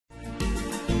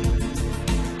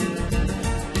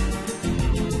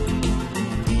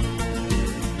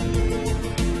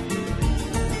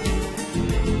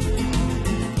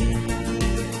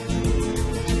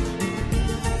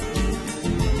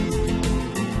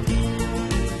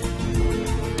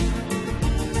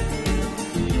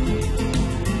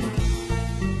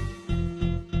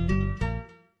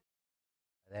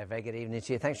very good evening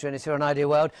to you. Thanks for joining us here on Idea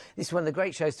World. This is one of the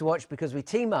great shows to watch because we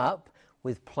team up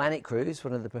with Planet Cruise,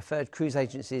 one of the preferred cruise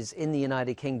agencies in the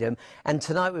United Kingdom. And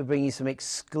tonight we bring you some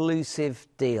exclusive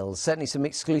deals, certainly some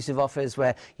exclusive offers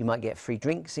where you might get free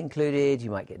drinks included, you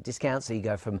might get discounts, so you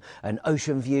go from an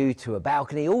ocean view to a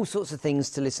balcony, all sorts of things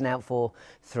to listen out for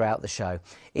throughout the show.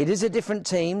 It is a different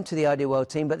team to the Idea World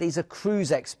team, but these are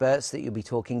cruise experts that you'll be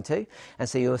talking to. And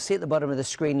so you'll see at the bottom of the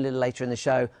screen a little later in the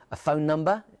show a phone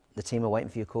number. The team are waiting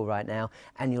for your call right now,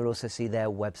 and you'll also see their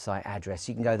website address.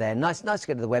 You can go there. Nice to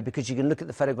go to the web because you can look at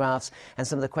the photographs and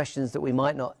some of the questions that we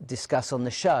might not discuss on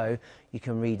the show, you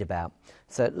can read about.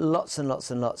 So lots and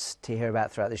lots and lots to hear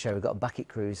about throughout the show. We've got a bucket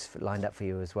cruise lined up for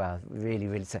you as well.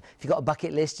 Really. So if you've got a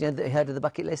bucket list, you heard of the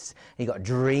bucket list? And you've got a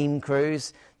dream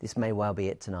cruise, this may well be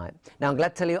it tonight. Now, I'm glad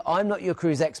to tell you, I'm not your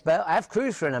cruise expert. I have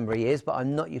cruised for a number of years, but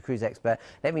I'm not your cruise expert.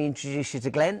 Let me introduce you to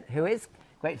Glenn, who is...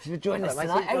 Great for joining us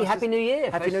tonight. Hey, Happy New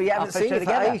Year. Happy New Year. I haven't seen you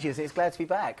for ages. It's glad to be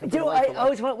back. Do you know what, I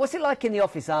always wonder, what's it like in the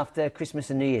office after Christmas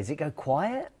and New Year's? Does it go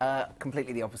quiet?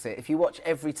 Completely the opposite. If you watch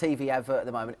every TV advert at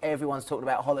the moment, everyone's talking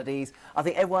about holidays. I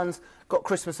think everyone's got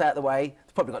Christmas out of the way.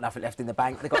 They've probably got nothing left in the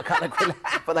bank. They've got a couple of quid,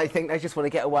 but they think they just want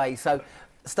to get away. So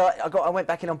I went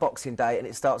back in on Boxing Day, and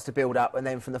it starts to build up, and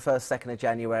then from the 1st, 2nd of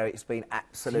January, it's been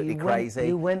absolutely crazy.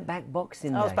 You went back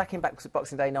Boxing Day? I was back in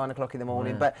Boxing Day, 9 o'clock in the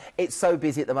morning, but it's so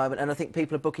busy at the moment, and I think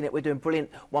people are booking it. We're doing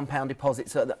brilliant £1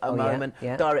 deposits at the moment,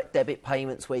 direct debit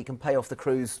payments where you can pay off the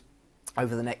cruise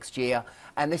over the next year,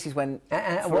 and this is when,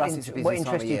 for us, it's a busy time of year. What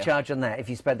interest do you charge on that if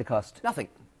you spread the cost? Nothing.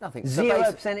 0%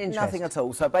 interest? Nothing at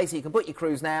all. So basically you can book your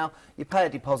cruise now, you pay a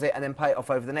deposit and then pay it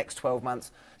off over the next 12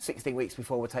 months, 16 weeks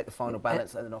before we take the final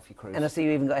balance and then off your cruise. And I see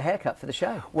you even got a haircut for the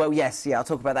show. Well, yes, I'll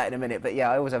talk about that in a minute, but yeah,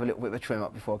 I always have a little bit of a trim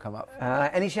up before I come up.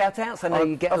 Any shout-outs? I know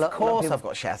you get a lot. Of course I've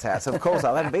got shout-outs, of course.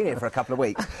 I haven't been here for a couple of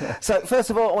weeks. So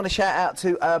first of all, I want to shout out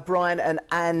to Brian and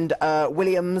Anne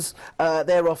Williams.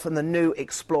 They're off on the new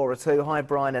Explorer 2. Hi,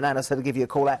 Brian and Anne. I said I'd give you a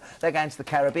call out. They're going to the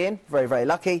Caribbean. Very, very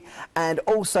lucky. And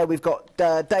also we've got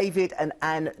David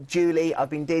and Julie. I've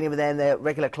been dealing with them. They're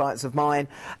regular clients of mine.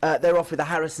 They're off with the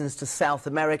Harrisons to South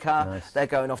America. Nice. They're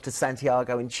going off to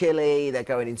Santiago in Chile. They're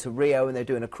going into Rio, and they're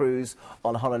doing a cruise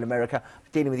on Holland America.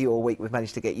 Dealing with you all week. We've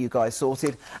managed to get you guys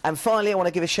sorted. And finally, I want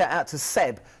to give a shout out to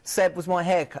Seb. Seb was my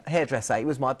hairdresser. He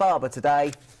was my barber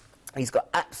today. He's got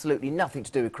absolutely nothing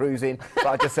to do with cruising, but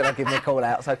I just said I'd give him a call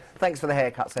out. So thanks for the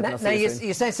haircut, Seb. Now you're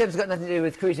saying Seb's got nothing to do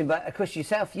with cruising, but of course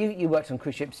yourself, you worked on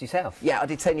cruise ships yourself. Yeah, I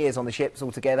did 10 years on the ships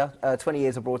altogether, 20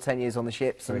 years abroad, 10 years on the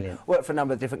ships. Brilliant. And worked for a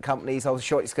number of different companies. I was a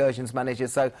short excursions manager,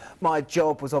 so my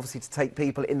job was obviously to take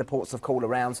people in the ports of call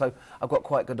around, so I've got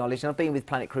quite good knowledge. And I've been with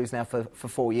Planet Cruise now for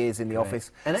 4 years in the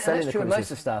office. And that's true of most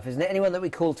of the staff, isn't it? Anyone that we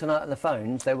call tonight on the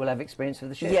phones, they will have experience with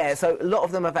the ships. Yeah, so a lot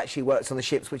of them have actually worked on the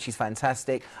ships, which is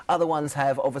fantastic. Other ones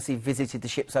have obviously visited the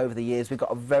ships over the years. We've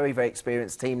got a very, very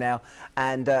experienced team now,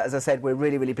 and as I said, we're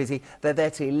really, really busy. They're there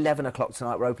till 11 o'clock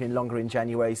tonight. We're opening longer in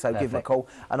January, so give them a call,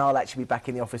 and I'll actually be back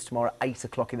in the office tomorrow at 8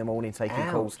 o'clock in the morning taking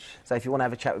calls. So if you want to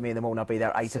have a chat with me in the morning, I'll be there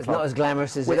at 8 o'clock. It's not as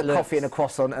glamorous as with it looks. With a coffee and a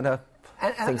croissant and a...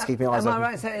 things keep my eyes open. Am I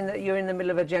right in saying that you're in the middle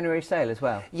of a January sale as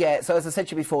well? Yeah, so as I said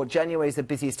to you before, January is the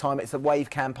busiest time. It's a wave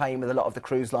campaign with a lot of the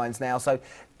cruise lines now, so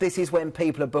this is when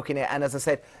people are booking it, and as I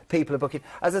said, people are booking.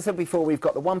 As I said before, we've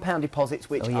got the £1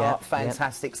 deposits, which are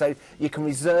fantastic, so you can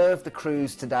reserve the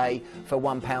cruise today for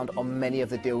 £1 on many of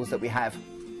the deals that we have.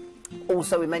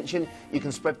 Also, we mentioned you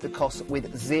can spread the costs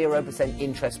with 0%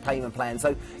 interest payment plan.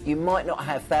 So you might not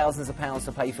have thousands of pounds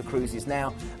to pay for cruises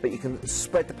now, but you can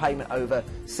spread the payment over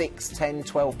 6, 10,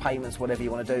 12 payments, whatever you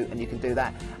want to do, and you can do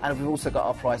that. And we've also got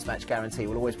our price match guarantee.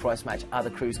 We'll always price match other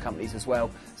cruise companies as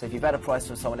well. So if you've had a price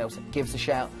from someone else, give us a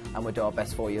shout, and we'll do our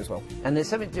best for you as well. And there's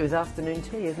something to do with afternoon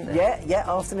tea, isn't there?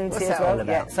 Yeah, afternoon tea as well.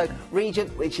 Yeah, so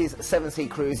Regent, which is 7 Sea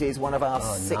Cruises, one of our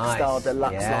 6-star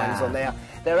deluxe lines on there.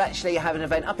 They're actually having an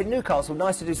event up in Newcastle.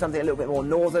 Nice to do something a little bit more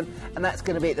northern, and that's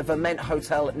going to be at the Verment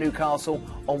Hotel at Newcastle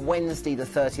on Wednesday the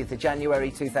 30th of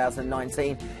January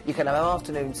 2019. You can have an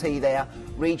afternoon tea there.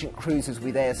 Regent Cruises will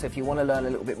be there, so if you want to learn a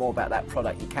little bit more about that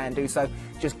product, you can do so.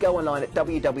 Just go online at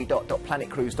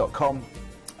www.planetcruise.com.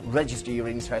 register your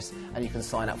interest, and you can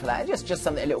sign up for that. Just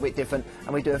something a little bit different,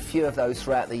 and we do a few of those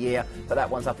throughout the year, but that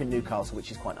one's up in Newcastle,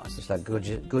 which is quite nice. Just like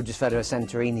gorgeous photo of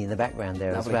Santorini in the background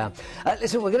there as well.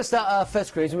 Listen, we're going to start our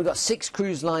first cruise, and we've got 6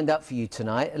 cruises lined up for you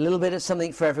tonight. A little bit of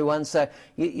something for everyone. So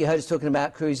you heard us talking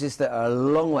about cruises that are a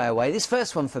long way away. This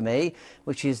first one for me,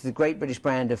 which is the great British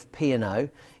brand of P&O,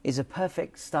 is a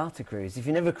perfect starter cruise. If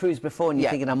you've never cruised before and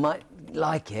you're thinking, I might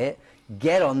like it,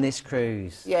 get on this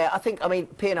cruise. Yeah, I mean,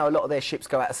 P&O, a lot of their ships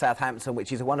go out of Southampton,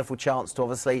 which is a wonderful chance to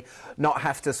obviously not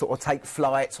have to sort of take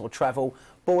flights or travel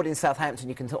Board in Southampton,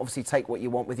 you can obviously take what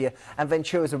you want with you. And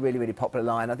Ventura's a really, really popular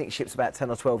line. I think the ship's about 10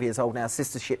 or 12 years old now,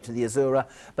 sister ship to the Azura.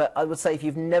 But I would say if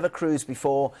you've never cruised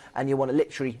before and you want to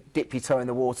literally dip your toe in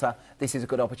the water, this is a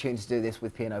good opportunity to do this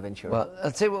with P&O Ventura. Well,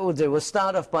 I'll tell you what we'll do. We'll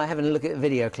start off by having a look at the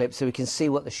video clip so we can see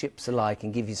what the ships are like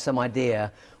and give you some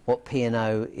idea what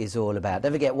P&O is all about.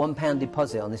 Don't forget, £1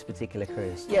 deposit on this particular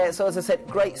cruise. Yeah, so as I said,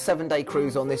 great 7-day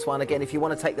cruise on this one. Again, if you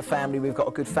want to take the family, we've got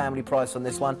a good family price on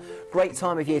this one. Great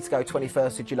time of year to go,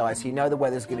 21st of July, so you know the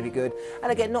weather's going to be good.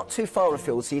 And again, not too far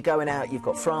afield, so you're going out, you've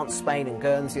got France, Spain and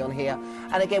Guernsey on here.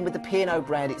 And again, with the P&O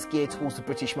brand, it's geared towards the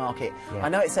British market. Yeah. I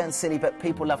know it sounds silly, but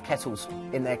people love kettles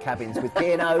in their cabins. With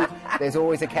P&O, there's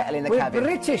always a kettle in the cabin. We're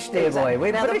British, dear boy,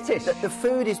 we're British. The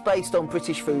food is based on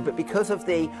British food, but because of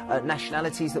the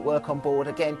nationalities that work on board,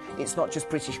 again, it's not just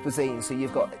British cuisine, so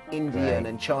you've got Indian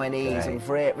and Chinese and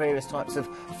various types of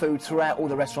food throughout all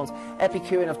the restaurants.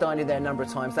 Epicurean, I've dined in there a number of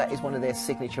times. That is one of their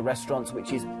signature restaurants,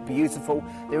 which is beautiful.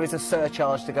 There is a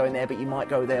surcharge to go in there, but you might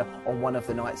go there on one of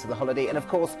the nights of the holiday. And of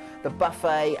course, the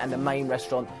buffet and the main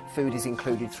restaurant, food is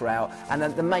included throughout. And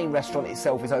then the main restaurant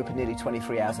itself is open nearly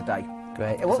 23 hours a day.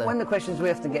 Great. So, one of the questions we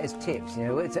often get is tips. You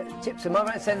know, tips. Am I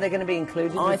right saying they're going to be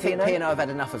included? I think P&O have had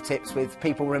enough of tips with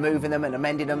people removing them and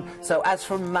amending them. So as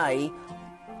from May,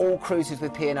 all cruises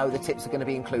with P&O, the tips are going to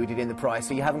be included in the price,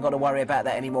 so you haven't got to worry about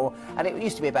that anymore. And it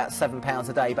used to be about £7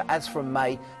 a day, but as from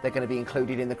May, they're going to be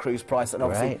included in the cruise price, and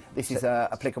obviously this is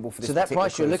applicable for this. So that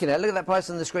price cruise. You're looking at, look at that price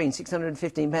on the screen,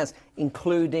 £615,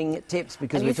 including tips,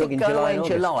 because we're talking July and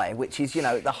July, which is, you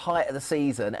know, the height of the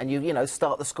season, and you know,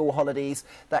 start the school holidays.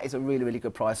 That is a really, really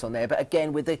good price on there. But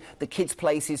again, with the kids'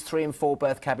 places, 3 and 4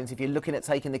 berth cabins, if you're looking at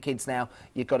taking the kids now,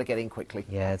 you've got to get in quickly.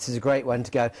 Yeah, this is a great one to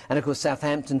go. And of course,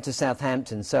 Southampton to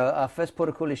Southampton. So our first port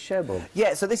of call is Cherbourg.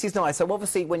 Yeah, so this is nice. So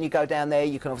obviously when you go down there,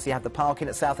 you can obviously have the parking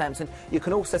at Southampton. You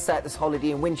can also stay at this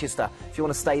holiday in Winchester. If you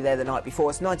want to stay there the night before,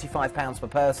 it's £95 per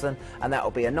person, and that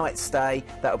will be a night's stay.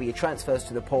 That will be your transfers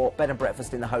to the port, bed and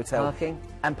breakfast in the hotel. Parking?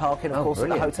 And parking, of course, at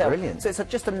the hotel. Brilliant. So it's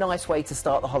just a nice way to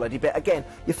start the holiday. But again,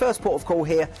 your first port of call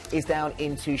here is down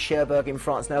into Cherbourg in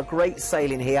France. Now, great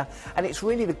sailing here, and it's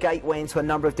really the gateway into a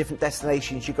number of different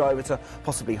destinations. You go over to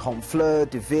possibly Honfleur,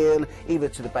 Deville, either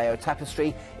to the Bayeux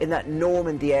Tapestry, in that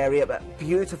Normandy area, but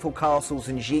beautiful castles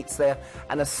and gîtes there,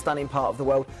 and a stunning part of the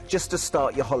world, just to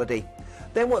start your holiday.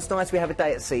 Then what's nice, we have a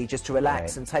day at sea just to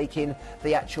relax and take in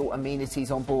the actual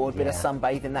amenities on board, bit of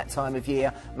sunbathing that time of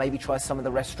year, maybe try some of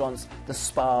the restaurants, the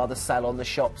spa, the salon, the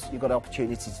shops. You've got an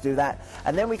opportunity to do that.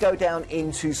 And then we go down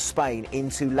into Spain,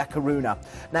 into La Coruña.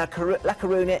 Now, La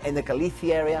Coruña in the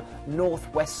Galicia area,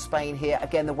 northwest Spain here.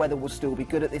 Again, the weather will still be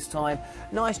good at this time.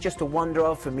 Nice just to wander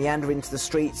off and meander into the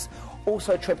streets.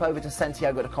 Also a trip over to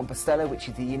Santiago de Compostela, which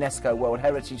is the UNESCO World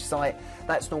Heritage Site.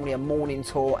 That's normally a morning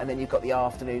tour, and then you've got the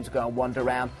afternoon to go and wander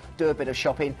around, do a bit of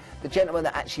shopping. The gentleman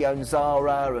that actually owns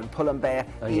Zara and Pull&Bear,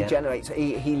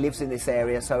 he lives in this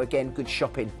area, so again, good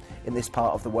shopping in this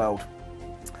part of the world.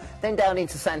 Then down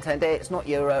into Santander, it's not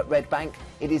your Red Bank,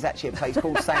 it is actually a place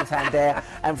called Santander,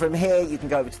 and from here you can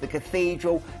go over to the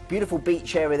cathedral, beautiful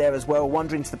beach area there as well,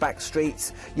 wander into the back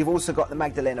streets. You've also got the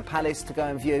Magdalena Palace to go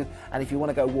and view, and if you want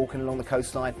to go walking along the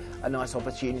coastline, a nice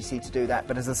opportunity to do that,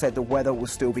 but as I said, the weather will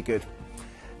still be good.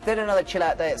 Then another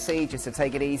chill-out day at sea, just to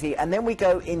take it easy. And then we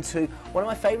go into one of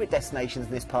my favourite destinations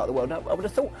in this part of the world. Now, I would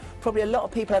have thought probably a lot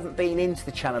of people haven't been into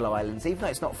the Channel Islands, even though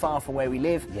it's not far from where we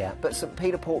live. Yeah. But St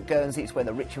Peter Port, Guernsey, it's where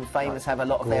the rich and famous have a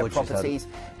lot of their properties.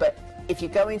 But if you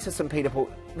go into St Peter Port,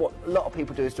 what a lot of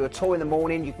people do is do a tour in the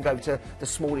morning. You can go to the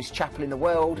smallest chapel in the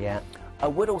world. Yeah. I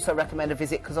would also recommend a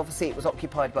visit, because obviously it was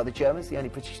occupied by the Germans, the only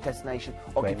British destination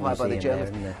occupied by the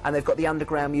Germans. And they've got the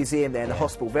underground museum there and the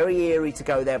hospital. Very eerie to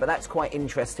go there, but that's quite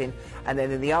interesting. And then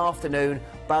in the afternoon,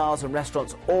 bars and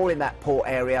restaurants all in that port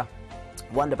area.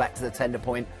 Wander back to the tender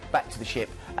point, back to the ship,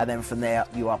 and then from there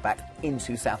you are back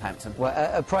into Southampton.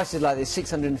 Well, prices like this,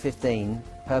 $615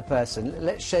 per person.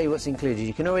 Let's show you what's included.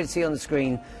 You can already see on the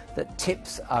screen that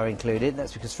tips are included.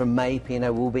 That's because from May,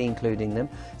 P&O will be including them.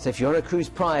 So if you're on a cruise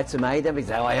prior to May, don't be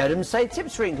saying, oh, I heard them say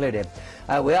tips were included.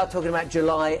 We are talking about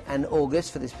July and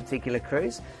August for this particular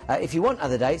cruise. If you want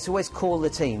other dates, always call the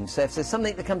team. So if there's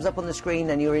something that comes up on the screen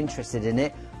and you're interested in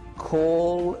it,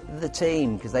 call the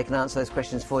team, because they can answer those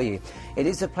questions for you. It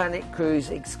is a Planet Cruise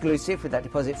exclusive with that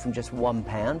deposit from just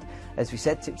 £1. As we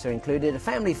said, tips are included. A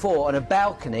family 4 on a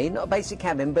balcony, not a basic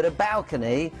cabin, but a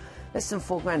balcony. Less than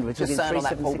 £4 grand. We're just saying on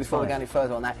that, Paul, before we go any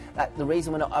further on that, the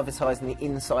reason we're not advertising the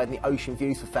inside and the ocean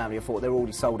views for family of 4, they're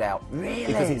already sold out. Really?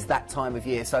 Because it's that time of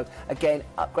year. So again,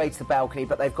 upgrade to the balcony,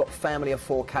 but they've got family of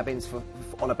 4 cabins for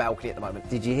on a balcony at the moment.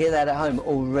 Did you hear that at home?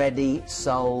 Already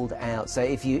sold out. So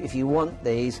if you want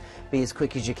these, be as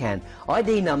quick as you can.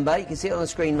 ID number, you can see it on the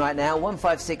screen right now,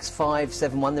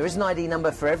 156571. There is an ID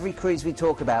number for every cruise we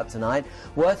talk about tonight.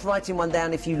 Worth writing one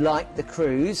down if you like the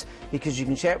cruise, because you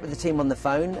can share it with the team on the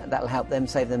phone. That'll help them,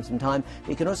 save them some time. But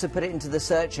you can also put it into the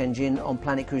search engine on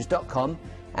planetcruise.com,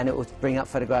 and it will bring up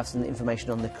photographs and information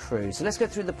on the cruise. So let's go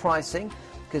through the pricing,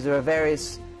 because there are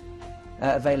various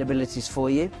availabilities for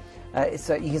you.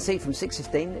 So you can see from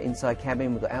 6:15 inside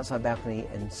cabin, we've got outside balcony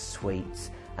and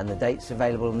suites, and the dates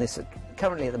available on this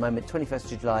currently at the moment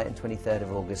 21st of July and 23rd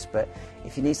of August. But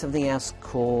if you need something else,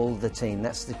 call the team.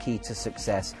 That's the key to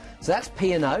success. So that's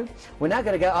P&O. We're now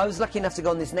going to go. I was lucky enough to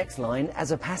go on this next line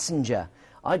as a passenger.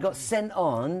 I got sent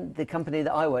on, the company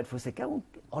that I worked for said, go on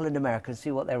Holland America and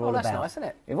see what they're all about. That's nice, isn't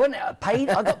it? It wasn't paid.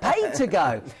 I got paid to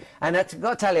go, and I've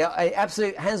got to tell you,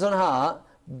 absolute hands on heart.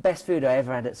 Best food I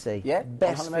ever had at sea. Yeah,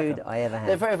 best food I ever had.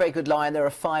 They're a very, very good line. They're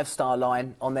a 5-star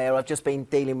line on there. I've just been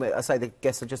dealing with, I say the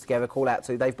guests I just gave a call out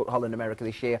to, they've booked Holland America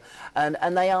this year, and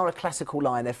they are a classical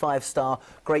line. They're 5-star,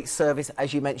 great service,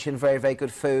 as you mentioned, very, very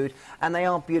good food, and they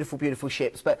are beautiful, beautiful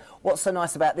ships. But what's so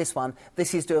nice about this one,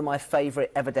 this is doing my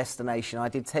favourite ever destination. I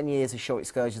did 10 years as shore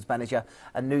excursions manager,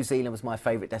 and New Zealand was my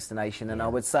favourite destination, and I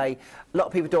would say a lot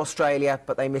of people do Australia,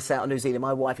 but they miss out on New Zealand.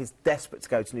 My wife is desperate to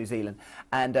go to New Zealand,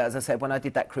 and as I said, when I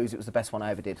did that cruise, it was the best one I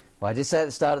ever did. Well, I did say at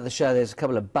the start of the show there's a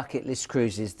couple of bucket list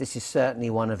cruises. This is certainly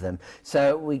one of them.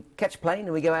 So we catch a plane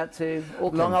and we go out to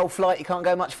Auckland. Long old flight, you can't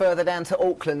go much further down to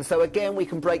Auckland. So again, we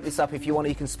can break this up if you want.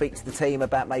 You can speak to the team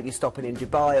about maybe stopping in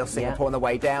Dubai or Singapore on the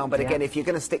way down. But again, if you're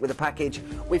going to stick with the package,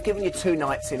 we've given you 2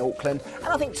 nights in Auckland, and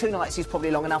I think 2 nights is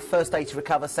probably long enough. First day to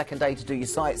recover, second day to do your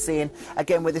sightseeing.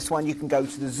 Again, with this one, you can go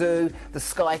to the zoo. The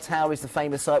Sky Tower is the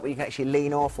famous site where you can actually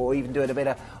lean off, or even doing a bit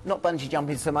of, not bungee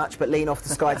jumping so much, but lean off the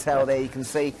Sky Tower there, you can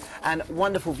see. And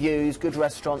wonderful views, good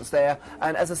restaurants there.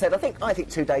 And as I said, I think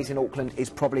 2 days in Auckland is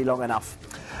probably long enough.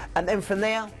 And then from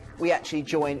there, we actually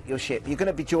join your ship. You're going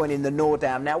to be joining the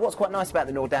Noordam. Now, what's quite nice about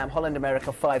the Noordam, Holland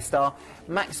America 5-star,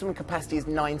 maximum capacity is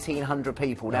 1,900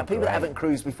 people. Now, people that haven't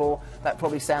cruised before, that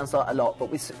probably sounds like a lot, but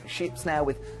with ships now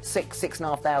with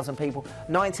 6,500 people,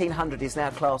 1,900 is now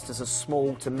classed as a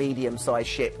small to medium-sized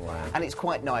ship. Wow. And it's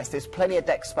quite nice. There's plenty of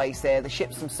deck space there. The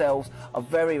ships themselves are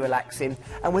very relaxing.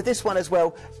 And with this one as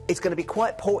well, it's going to be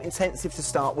quite port-intensive to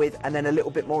start with, and then a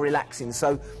little bit more relaxing.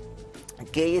 So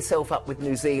gear yourself up with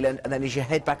New Zealand, and then as you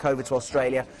head back over to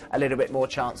Australia, a little bit more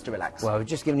chance to relax. Well, we've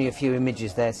just given you a few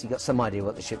images there, so you've got some idea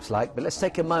what the ship's like, but let's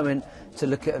take a moment to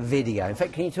look at a video. In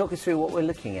fact, can you talk us through what we're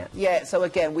looking at? Yeah, so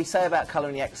again, we say about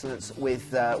colouring excellence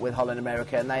with Holland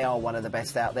America, and they are one of the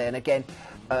best out there. And again,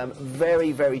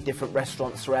 very, very different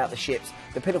restaurants throughout the ships.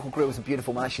 The Pinnacle Grill is a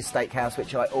beautiful Malaysia steakhouse,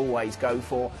 which I always go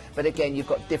for, but again, you've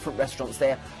got different restaurants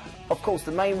there. Of course,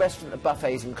 the main restaurant, the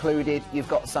buffet is included. You've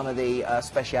got some of the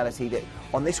speciality that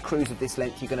on this cruise of this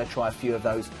length, you're going to try a few of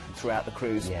those throughout the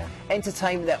cruise. Yeah.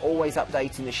 Entertainment, they're always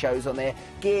updating the shows on there.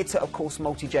 Geared to, of course,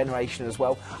 multi-generation as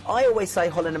well. I always say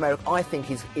Holland America, I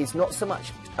think, is not so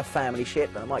much a family ship,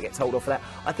 and I might get told off for that.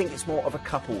 I think it's more of a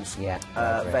couple's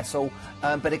vessel.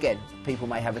 But again, people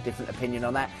may have a different opinion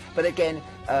on that. But again,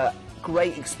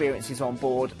 great experiences on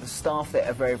board. The staff there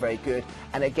are very, very good.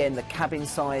 And again, the cabin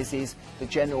sizes, the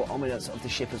general ominence of the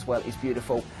ship as well is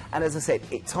beautiful. And as I said,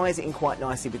 it ties it in quite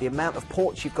nicely with the amount of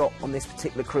ports you've got on this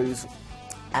particular cruise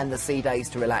and the sea days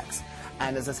to relax.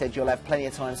 And as I said, you'll have plenty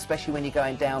of time, especially when you're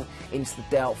going down into the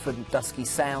Dartford and Dusky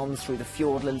Sounds, through the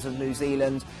fjordlands of New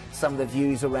Zealand, some of the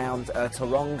views around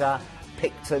Taronga,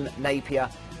 Picton, Napier.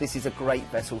 This is a great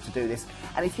vessel to do this.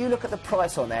 And if you look at the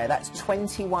price on there, that's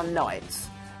 21 nights.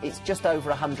 It's just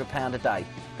over £100 a day.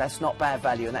 That's not bad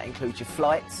value, and that includes your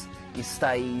flights, your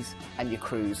stays and your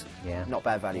cruise. Yeah. Not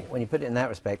bad value. When you put it in that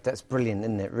respect, that's brilliant,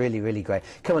 isn't it? Really, really great.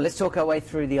 Come on, let's talk our way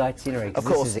through the itinerary, because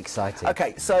this is exciting.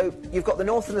 OK, so you've got the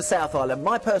North and the South Island.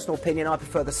 My personal opinion, I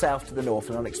prefer the South to the North,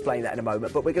 and I'll explain that in a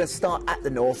moment. But we're going to start at the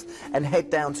North and head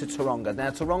down to Taronga. Now,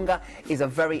 Taronga is a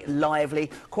very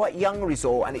lively, quite young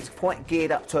resort, and it's quite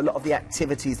geared up to a lot of the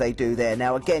activities they do there.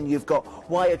 Now, again, you've got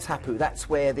Waiotapu. That's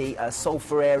where the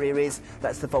sulphur area is.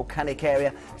 That's the volcanic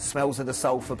area. Smells of the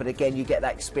sulphur, but again, you get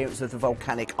that experience of the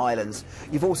volcanic islands.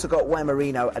 You've also got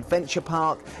Wamarino Adventure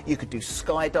Park. You could do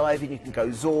skydiving, you can go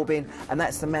zorbing, and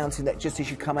that's the mountain that just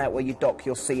as you come out where you dock,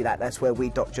 you'll see that. That's where we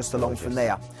dock just along from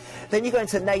there. Then you go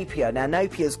into Napier. Now,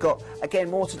 Napier's got,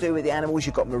 again, more to do with the animals.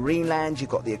 You've got marine land,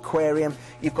 you've got the aquarium,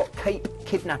 you've got Cape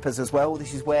Kidnappers as well.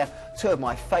 This is where two of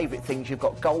my favourite things, you've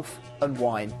got golf and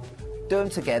wine. Do them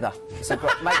together. So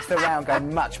it makes the round go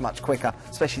much, much quicker,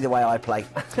 especially the way I play.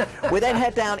 We then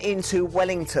head down into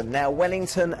Wellington. Now,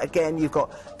 Wellington, again, you've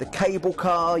got the cable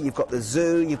car, you've got the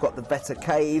zoo, you've got the Better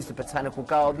Caves, the Botanical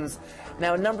Gardens.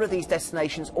 Now, a number of these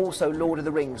destinations, also Lord of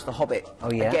the Rings, The Hobbit. Oh,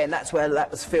 yeah? Again, that's where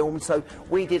that was filmed. So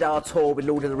we did our tour with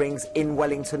Lord of the Rings in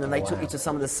Wellington, and they took you to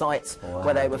some of the sites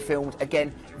where they were filmed.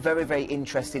 Again, very, very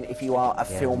interesting if you are a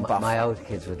film buff. My old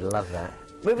kids would love that.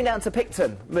 Moving down to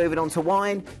Picton, moving on to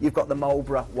wine, you've got the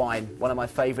Marlborough wine, one of my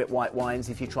favourite white wines.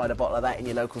 If you tried a bottle of that in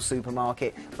your local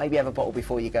supermarket, maybe have a bottle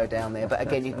before you go down there. But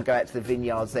again, you can go out to the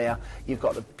vineyards there. You've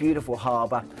got the beautiful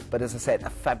harbour, but as I said, a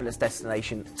fabulous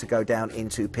destination to go down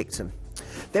into Picton.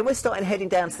 Then we're starting heading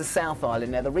down to the South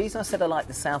Island. Now, the reason I said I like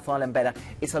the South Island better,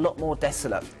 it's a lot more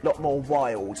desolate, a lot more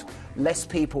wild, less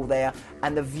people there,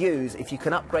 and the views, if you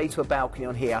can upgrade to a balcony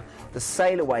on here, the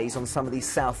sailaways on some of these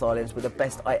South Islands were the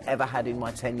best I ever had in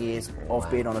my 10 years of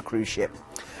being on a cruise ship.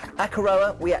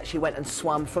 Akaroa, we actually went and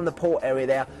swam from the port area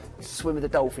there to swim with the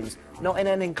dolphins. Not in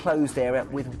an enclosed area,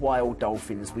 with wild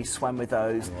dolphins. We swam with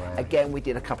those. Wow. Again, we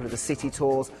did a couple of the city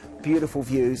tours, beautiful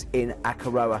views in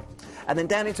Akaroa. And then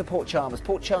down into Port Chalmers.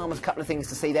 Port Chalmers, a couple of things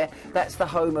to see there. That's the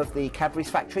home of the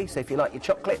Cadbury's factory, so if you like your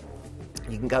chocolate,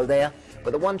 you can go there.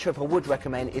 But the one trip I would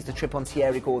recommend is the trip on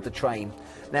Thierry Gorge, the train.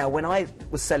 Now, when I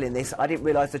was selling this, I didn't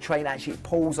realise the train actually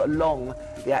pulls along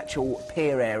the actual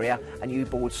pier area, and you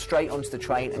board straight onto the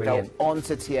train and go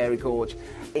onto Thierry Gorge.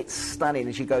 It's stunning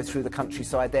as you go through the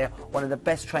countryside there. One of the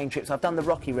best train trips. I've done the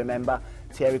Rocky, remember.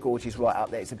 Thierry Gorge is right up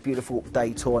there. It's a beautiful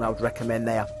day tour, and I would recommend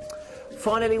there.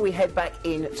 Finally, we head back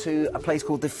into a place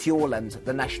called the Fjordland,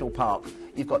 the national park.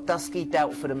 You've got Dusky,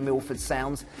 Doubtford and Milford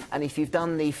Sounds, and if you've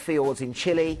done the fjords in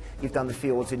Chile, you've done the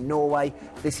fjords in Norway,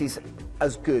 this is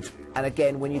as good. And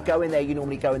again, when you go in there, you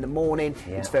normally go in the morning.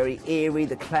 It's very eerie,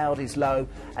 the cloud is low,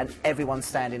 and everyone's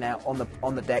standing out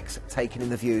on the decks taking in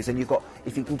the views. And you've got,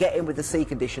 if you can get in with the sea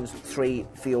conditions, 3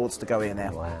 fjords to go in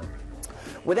there. Wow.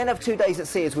 We'll then have 2 days at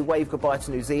sea as we wave goodbye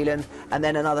to New Zealand, and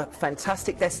then another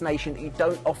fantastic destination that you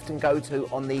don't often go to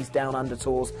on these down under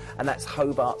tours, and that's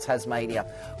Hobart,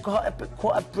 Tasmania. Quite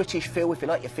a British feel. If you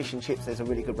like your fish and chips, there's a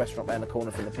really good restaurant around the corner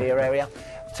from the pier area.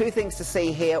 2 things to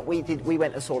see here. We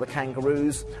went and saw the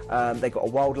kangaroos. They got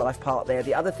a wildlife park there.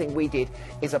 The other thing we did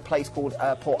is a place called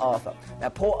Port Arthur. Now,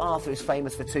 Port Arthur is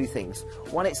famous for 2 things.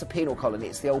 One, it's a penal colony.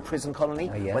 It's the old prison colony.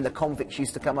 When the convicts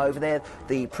used to come over there.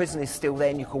 The prison is still there,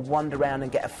 and you can wander around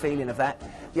and get a feeling of that.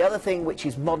 The other thing, which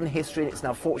is modern history, and it's an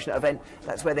unfortunate event,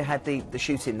 that's where they had the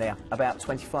shooting there about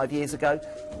 25 years ago.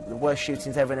 The worst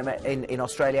shootings ever in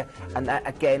Australia, and that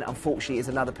again unfortunately is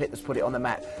another pit that's put it on the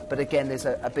map. But again, there's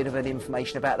a bit of an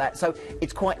information about that, so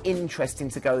it's quite interesting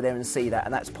to go there and see that,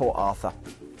 and that's Port Arthur.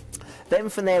 Then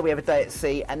from there we have a day at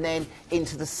sea, and then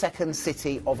into the second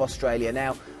city of Australia.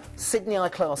 Now, Sydney I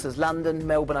class as London,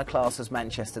 Melbourne I class as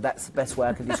Manchester. That's the best way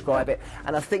I can describe it.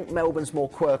 And I think Melbourne's more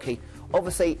quirky.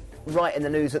 Obviously, right in the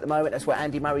news at the moment, that's where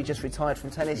Andy Murray just retired from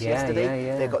tennis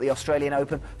yesterday. They've got the Australian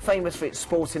Open, famous for its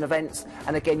sporting events.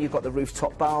 And again, you've got the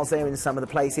rooftop bars there in some of the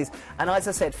places. And as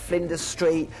I said, Flinders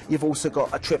Street, you've also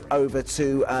got a trip over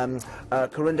to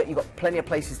Corunda. You've got plenty of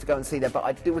places to go and see there. But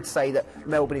I would say that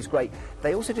Melbourne is great.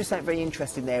 They also do something very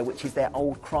interesting there, which is their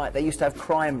old crime. They used to have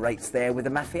crime rates there with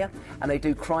the mafia, and they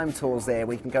do crime tours there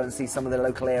where you can go and see some of the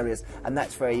local areas, and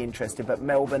that's very interesting. But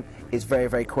Melbourne is very,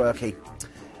 very quirky.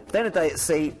 Then a day at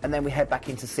sea, and then we head back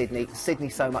into Sydney. Sydney,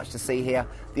 so much to see here.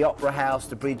 The Opera House,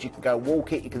 the bridge, you can go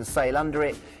walk it, you can sail under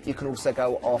it. You can also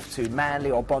go off to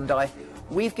Manly or Bondi.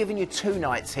 We've given you 2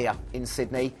 nights here in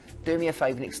Sydney. Do me a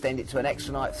favour and extend it to an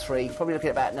extra night, 3. Probably looking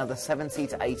at about another £70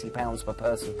 to £80 per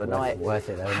person per night. Worth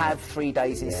it, though. Have 3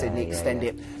 days in Sydney, extend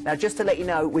it. Now, just to let you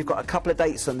know, we've got a couple of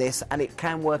dates on this, and it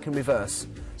can work in reverse.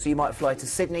 So you might fly to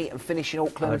Sydney and finish in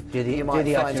Auckland. You might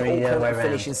fly to Auckland and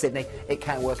finish in Sydney. It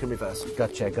can work in reverse.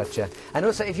 Gotcha, gotcha. And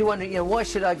also, if you're wondering, why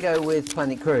should I go with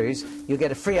Planet Cruise, you'll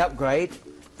get a free upgrade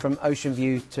from Ocean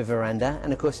View to Veranda,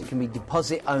 and of course it can be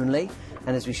deposit only.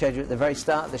 And as we showed you at the very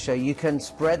start of the show, you can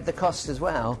spread the cost as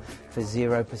well for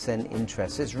 0%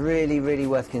 interest. So it's really, really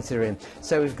worth considering.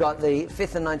 So we've got the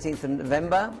 5th and 19th of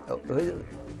November.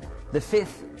 The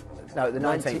 5th... No, the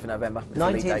 19th of November.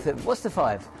 19th of... What's the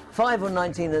 5? 5 or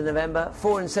 19th of November,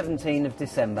 4 and 17 of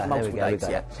December. Multiple dates,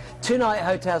 yeah. 2-night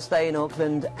hotel stay in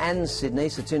Auckland and Sydney,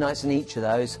 so 2 nights in each of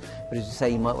those. But as you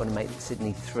say, you might want to make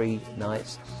Sydney 3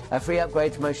 nights. A free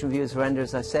upgrade from Ocean View Veranda,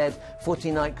 as I said.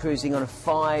 14-night cruising on a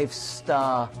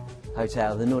 5-star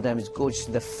hotel. The Nordam is gorgeous.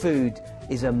 The food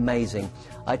is amazing.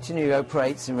 Itinerary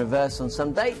operates in reverse on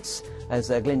some dates, as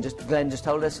Glenn just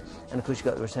told us, and of course you've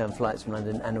got the return flights from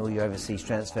London and all your overseas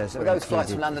transfers. With those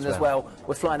flights from London as well,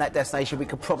 we're flying that destination. We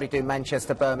could probably do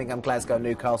Manchester, Birmingham, Glasgow,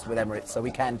 Newcastle with Emirates, so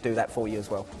we can do that for you as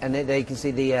well. And there you can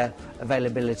see the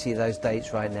availability of those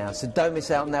dates right now, so don't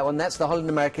miss out on that one. That's the Holland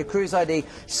America Cruise ID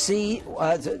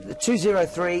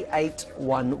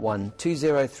C203811.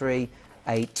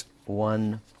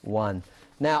 203811.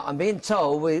 Now, I'm being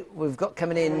told we've got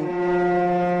coming in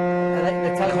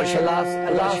a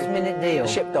last-minute deal.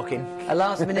 Ship docking. A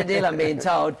last-minute deal, I'm being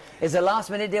told. Is a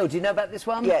last-minute deal. Do you know about this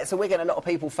one? Yeah, so we're getting a lot of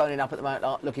people phoning up at the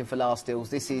moment looking for last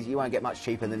deals. You won't get much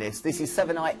cheaper than this. This is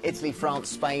 7-night Italy, France,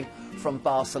 Spain from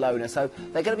Barcelona. So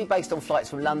they're going to be based on flights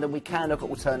from London. We can look at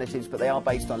alternatives, but they are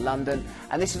based on London.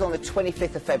 And this is on the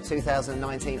 25th of Feb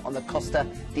 2019 on the Costa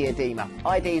Diadema.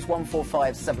 ID is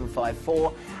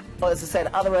 145754. Well, as I said,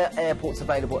 other airports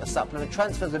available as supplement.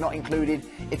 Transfers are not included.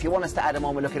 If you want us to add them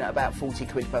on, we're looking at about 40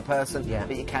 quid per person,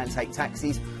 but you can take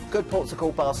taxis. Good ports are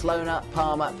called Barcelona,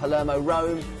 Parma, Palermo,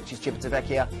 Rome, which is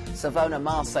Civitavecchia, Savona,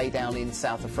 Marseille down in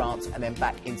south of France, and then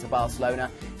back into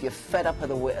Barcelona. If you're fed up of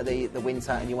the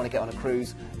winter and you want to get on a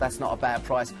cruise, that's not a bad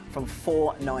price, from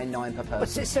 $499 per person.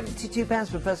 What's it,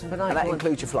 £72 per person per night? And that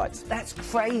includes your flights. That's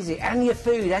crazy. And your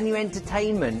food, and your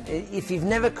entertainment. If you've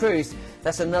never cruised,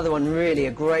 that's another one, really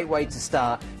a great way to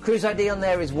start. Cruise ID on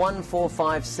there is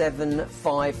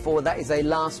 145754. That is a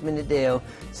last-minute deal,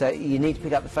 so you need to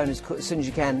pick up the phone as soon as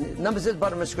you can. Numbers at the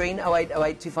bottom of the screen,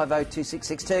 0808 250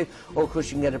 2662, or of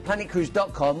course you can go to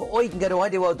planetcruise.com, or you can go to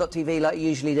ideaworld.tv like you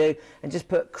usually do, and just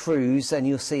put cruise, and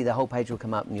you'll see the whole page will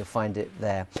come up and you'll find it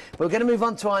there. But we're going to move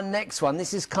on to our next one.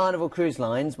 This is Carnival Cruise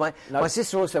Lines. My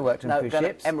sister also worked on cruise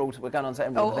ships. Emerald. We're going on to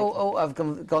Emerald. I've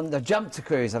jumped to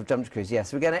cruise.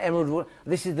 Yes, we're going to Emerald.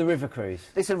 This is the river cruise.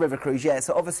 This is a river cruise, yeah.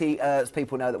 So obviously, as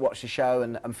people know that watch the show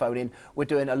and phone in, we're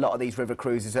doing a lot of these river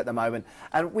cruises at the moment,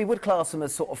 and we would class them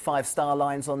as sort of 5-star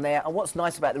lines on there. And what's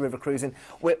nice about the river cruising,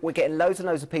 we're getting loads and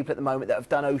loads of people at the moment that have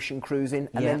done ocean cruising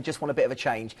and then just want a bit of a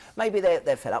change. Maybe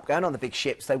they're fed up going on the big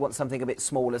ships. They want something a bit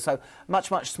smaller. So much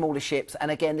smaller ships. And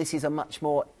again, this is a much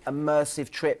more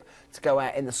immersive trip to go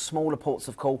out in the smaller ports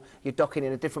of call. You're docking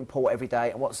in a different port every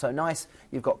day, and what's so nice,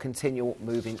 you've got continual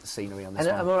moving scenery on this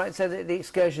one. Am I right, so the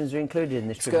excursions are included in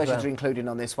this trip? Excursions are included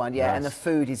on this one, yeah, and the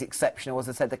food is exceptional. As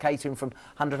I said, the catering from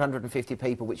 150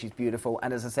 people, which is beautiful,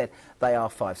 and as I said, they are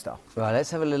 5-star. Right,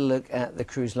 let's have a little look at the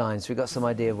cruise lines. We've got some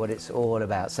idea of what it's all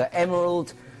about. So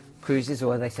Emerald Cruises,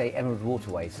 or they say Emerald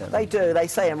Waterways, don't they? They do, they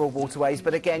say Emerald Waterways,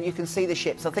 but again, you can see the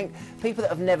ships. I think people that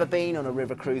have never been on a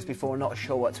river cruise before are not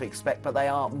sure what to expect, but they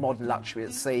are modern luxury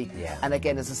at sea. Yeah. And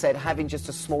again, as I said, having just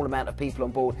a small amount of people on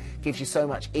board gives you so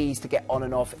much ease to get on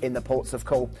and off in the ports of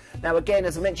call. Now again,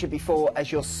 as I mentioned before,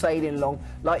 as you're sailing along,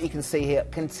 like you can see here,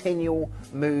 continual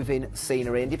moving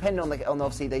scenery, and depending on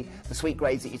obviously the sweet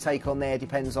grades that you take on there,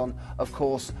 depends on, of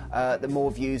course, the more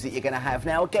views that you're going to have.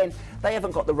 Now again, they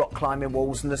haven't got the rock climbing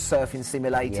walls and the surfing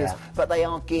simulators, but they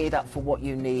are geared up for what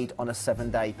you need on a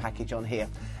 7-day package on here.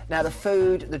 Now the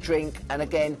food, the drink, and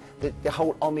again the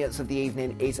whole ambience of the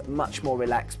evening is much more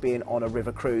relaxed being on a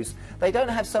river cruise. They don't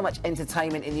have so much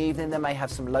entertainment in the evening. They may have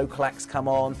some local acts come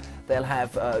on. They'll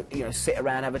have you know, sit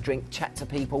around, have a drink, chat to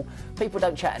people. People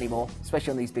don't chat anymore,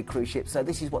 especially on these big cruise ships. So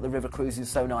this is what the river cruise is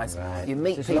so nice. Right. You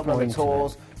meet people on the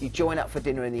tours, you join up for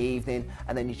dinner in the evening,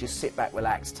 and then you just sit back,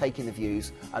 relax, taking the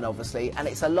views, and obviously, and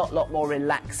it's a lot more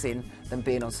relaxing than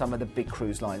being on some of the big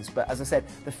cruise lines. But as I said,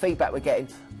 the feedback we're getting,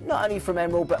 not only from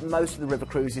Emerald, but most of the river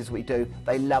cruises we do,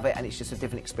 they love it, and it's just a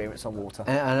different experience on water.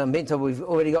 And I'm being told we've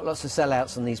already got lots of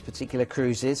sellouts on these particular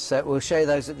cruises, so we'll show you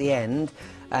those at the end.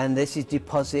 And this is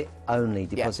deposit only,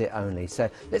 only. So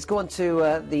let's go on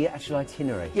to the actual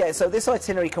itinerary. Yeah, so this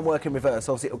itinerary can work in reverse.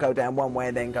 Obviously, it'll go down one way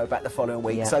and then go back the following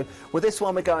week. Yeah. So with this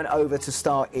one, we're going over to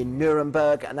start in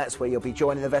Nuremberg, and that's where you'll be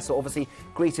joining the vessel, obviously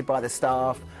greeted by the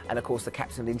staff, and of course the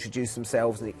captain will introduce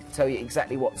themselves and tell you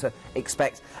exactly what to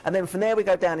expect. And then from there, we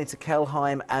go down into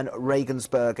Kelheim and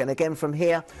Regensburg. And again, from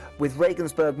here, with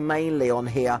Regensburg mainly on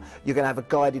here, you're going to have a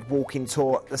guided walking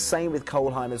tour. The same with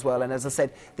Kelheim as well. And as I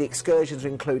said, the excursions are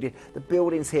included. The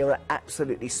buildings here are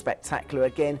absolutely spectacular.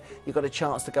 Again, you've got a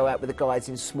chance to go out with the guides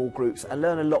in small groups and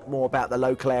learn a lot more about the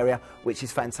local area, which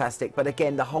is fantastic. But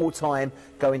again, the whole time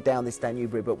going down this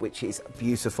Danube River, which is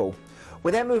beautiful.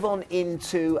 We then move on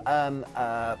into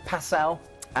Passau.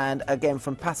 And again,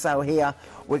 from Passau here,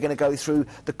 we're going to go through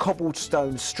the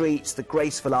cobblestone streets, the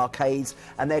graceful arcades,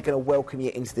 and they're going to welcome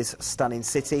you into this stunning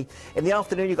city. In the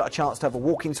afternoon, you've got a chance to have a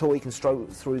walking tour. You can stroll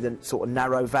through the sort of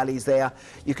narrow valleys there.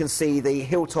 You can see the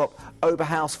hilltop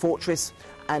Oberhaus Fortress,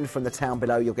 and from the town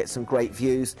below, you'll get some great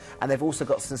views. And they've also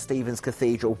got St. Stephen's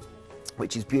Cathedral.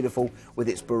 which is beautiful with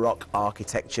its Baroque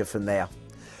architecture from there.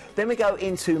 Then we go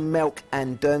into Melk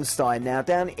and Dürnstein. Now,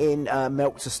 down in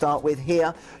Melk to start with,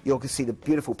 here you can see the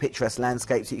beautiful picturesque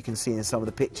landscapes that you can see in some of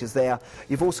the pictures there.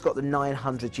 You've also got the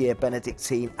 900-year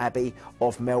Benedictine Abbey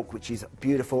of Melk, which is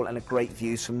beautiful and a great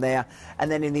views from there. And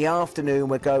then in the afternoon,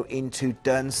 we'll go into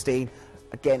Dürnstein.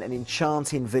 Again, an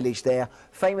enchanting village there,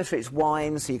 famous for its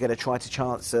wines, so you're going to try to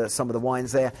chance some of the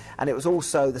wines there. And it was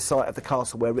also the site of the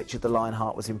castle where Richard the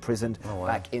Lionheart was imprisoned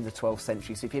back in the 12th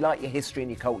century. So if you like your history and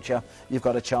your culture, you've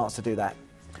got a chance to do that.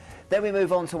 Then we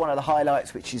move on to one of the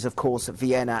highlights, which is, of course,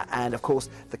 Vienna, and, of course,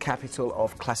 the capital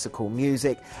of classical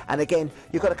music. And, again,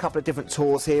 you've got a couple of different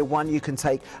tours here. One, you can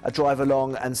take a drive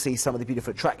along and see some of the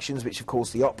beautiful attractions, which, of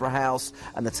course, the Opera House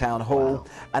and the Town Hall. Wow.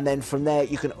 And then from there,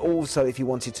 you can also, if you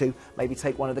wanted to, maybe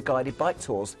take one of the guided bike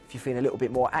tours. If you're feeling a little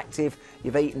bit more active,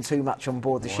 you've eaten too much on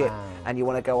board the ship, and you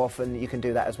want to go off, and you can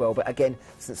do that as well. But, again,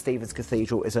 St Stephen's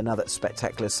Cathedral is another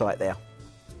spectacular site there.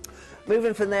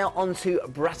 Moving from there on to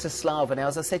Bratislava. Now,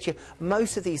 as I said to you,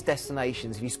 most of these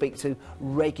destinations, if you speak to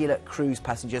regular cruise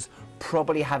passengers,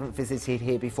 probably haven't visited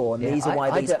here before, and these are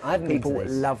why these people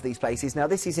love these places. Now,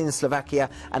 this is in Slovakia,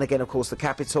 and again, of course, the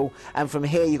capital. And from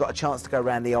here, you've got a chance to go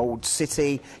around the old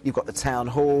city. You've got the town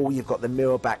hall, you've got the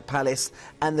Mirrorback Palace,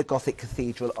 and the Gothic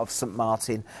Cathedral of St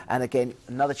Martin. And again,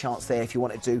 another chance there if you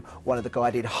want to do one of the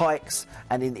guided hikes.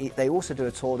 And they also do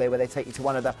a tour there where they take you to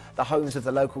one of the homes of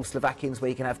the local Slovakians, where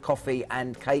you can have coffee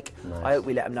and cake. Nice. I hope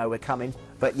we let them know we're coming,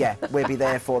 but yeah, we'll be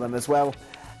there for them as well.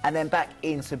 And then back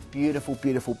into beautiful,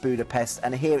 beautiful Budapest,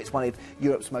 and here it's one of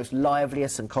Europe's most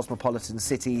liveliest and cosmopolitan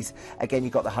cities. Again,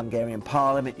 you've got the Hungarian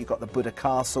Parliament, you've got the Buda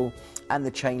Castle, and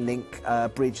the chain link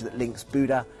bridge that links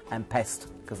Buda and Pest,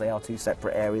 because they are two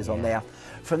separate areas on there.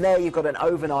 From there, you've got an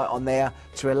overnight on there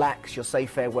to relax. You'll say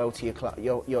farewell to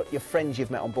your friends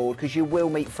you've met on board, because you will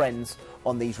meet friends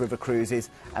on these river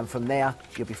cruises, and from there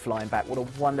you'll be flying back. What a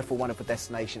wonderful, wonderful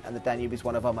destination, and the Danube is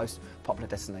one of our most popular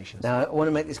destinations. Now, I want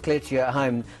to make this clear to you at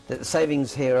home that the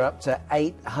savings here are up to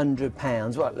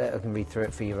 £800. Well, I can read through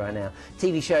it for you right now.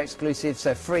 TV show exclusive,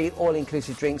 so free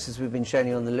all-inclusive drinks, as we've been showing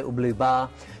you on the little blue bar.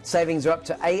 Savings are up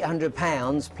to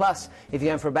 £800, plus if you're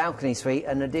going for a balcony suite,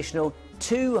 an additional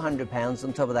 £200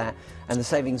 on top of that, and the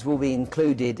savings will be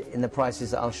included in the prices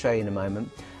that I'll show you in a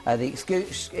moment. The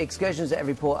excursions at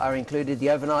every port are included.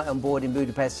 The overnight on board in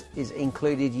Budapest is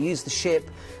included. You use the ship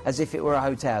as if it were a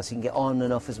hotel, so you can get on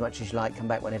and off as much as you like, come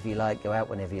back whenever you like, go out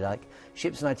whenever you like.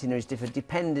 Ships and itineraries differ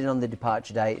depending on the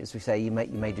departure date. As we say, you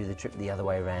may do the trip the other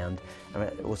way around. And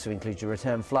it also includes your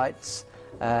return flights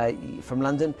from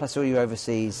London, plus all your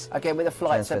overseas. Again, with the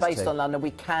flights, so based on London,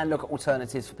 we can look at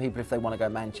alternatives for people if they want to go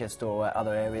Manchester or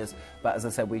other areas. But as I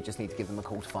said, we just need to give them a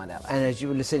call to find out that. And as you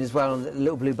will have seen as well on the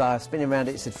little blue bar spinning around,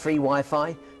 it said free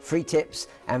Wi-Fi, free tips,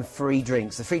 and free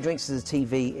drinks. The free drinks is a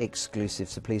TV exclusive,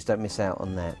 so please don't miss out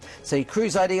on that. So your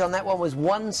cruise ID on that one was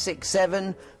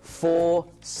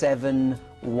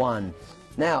 167471.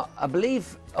 Now, I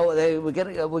believe. Oh, we're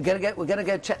gonna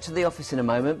go chat to the office in a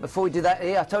moment. Before we do that,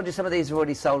 I told you some of these are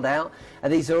already sold out,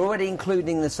 and these are already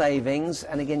including the savings.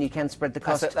 And again, you can spread the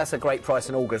cost. That's a great price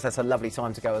in August. That's a lovely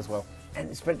time to go as well.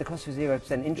 And spread the cost for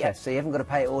 0% interest, so you haven't got to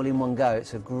pay it all in one go.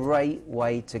 It's a great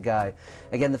way to go.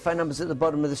 Again, the phone number's at the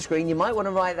bottom of the screen. You might want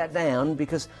to write that down,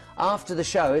 because after the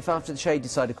show, if after the show you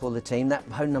decide to call the team, that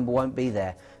phone number won't be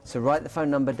there. So write the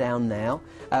phone number down now.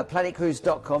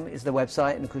 planetcruise.com is the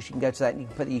website, and of course you can go to that and you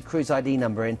can put the cruise ID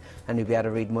number in, and you'll be able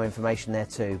to read more information there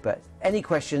too. But any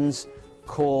questions,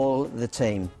 call the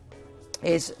team.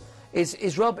 Is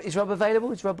Rob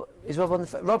available? Is Rob on the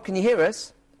phone? Rob, can you hear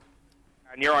us?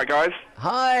 And you're right, guys.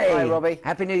 Hi, Robbie.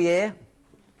 Happy New Year.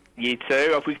 You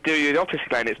too. If we do you the office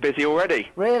again, it's busy already.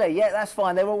 Really? Yeah, that's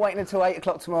fine. They're all waiting until 8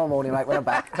 o'clock tomorrow morning, mate, when I'm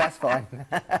back. That's fine.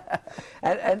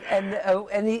 and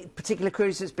any particular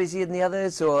cruise that's busier than the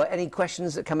others, or any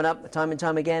questions that are coming up time and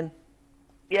time again?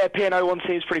 Yeah, P&O one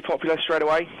seems pretty popular straight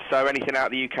away, so anything out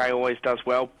of the UK always does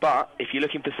well. But if you're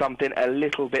looking for something a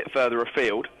little bit further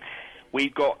afield,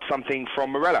 we've got something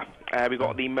from Marella. We've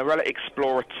got the Marella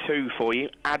Explorer 2 for you,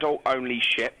 adult-only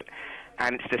ship,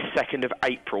 and it's the 2nd of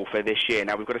April for this year.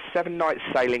 Now, we've got a 7-night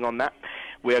sailing on that.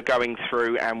 We are going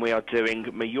through and we are doing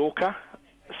Mallorca,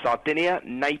 Sardinia,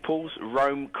 Naples,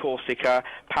 Rome, Corsica,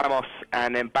 Palamos,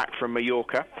 and then back from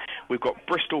Mallorca. We've got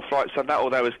Bristol flights on that,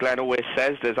 although, as Glenn always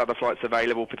says, there's other flights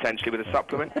available potentially with a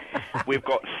supplement. We've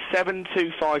got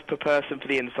 $725 per person for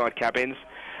the inside cabins.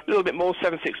 A little bit more,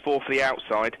 $764 for the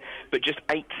outside, but just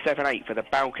 $878 for the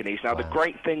balconies. Now, the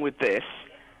great thing with this,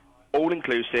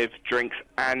 all-inclusive, drinks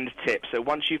and tips. So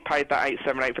once you've paid that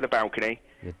 $878 for the balcony,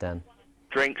 you're done.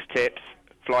 Drinks, tips,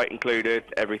 flight included,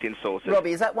 everything sorted.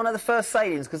 Robbie, is that one of the first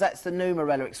sailings? Because that's the new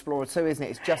Marella Explorer 2, isn't it?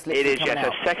 It's just literally coming out. It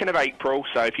is, yes. So 2nd of April,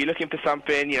 so if you're looking for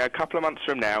something, you know, a couple of months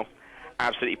from now,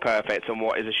 absolutely perfect on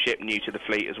what is a ship new to the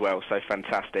fleet as well, so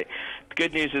fantastic. The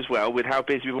good news as well, with how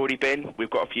busy we've already been, we've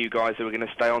got a few guys that are going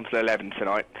to stay on till 11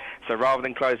 tonight, so rather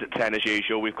than close at 10 as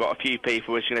usual, we've got a few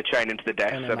people who're just going to chain into the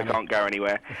desk so they can't go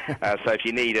anywhere. So if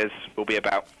you need us, we'll be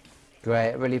about.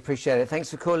 Great, I really appreciate it. Thanks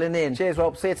for calling in. Cheers,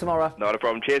 Rob. See you tomorrow. Not a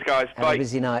problem. Cheers, guys. Have Bye. a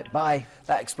busy night. Bye.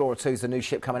 That Explorer 2 is the new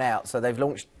ship coming out. So they've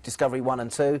launched Discovery 1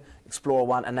 and 2, Explorer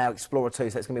 1 and now Explorer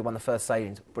 2. So it's going to be one of the first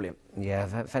sailings. Brilliant. Yeah,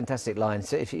 fantastic line.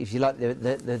 So if you like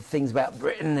the things about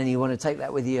Britain and you want to take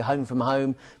that with you home from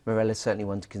home, Marella's certainly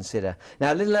one to consider.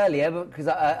 Now, a little earlier, because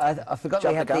I forgot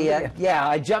we had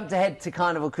I jumped ahead to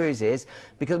Carnival Cruises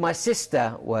because my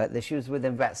sister worked there. She was with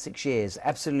them about 6 years.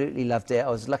 Absolutely loved it. I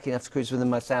was lucky enough to cruise with them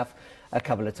myself a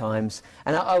couple of times,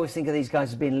 and I always think of these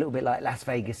guys as being a little bit like Las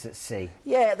Vegas at sea.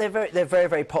 Yeah, they're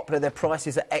very popular. Their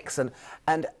prices are excellent,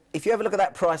 and if you ever look at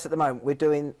that price at the moment, we're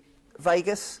doing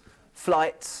Vegas,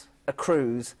 flights, a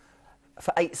cruise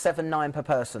for $879 per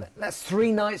person. That's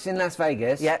 3 nights in Las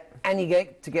Vegas. Yeah. And you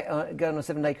get to go on a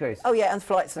 7-day cruise. Oh yeah, and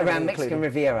flights around Mexican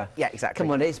Riviera. Yeah, exactly.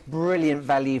 Come on, it's brilliant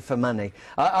value for money.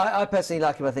 I personally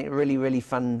like them. I think really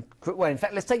fun. Well, in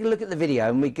fact, let's take a look at the video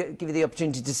and we give you the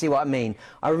opportunity to see what I mean.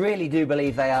 I really do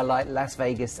believe they are like Las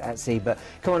Vegas at sea. But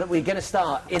come on, we're going to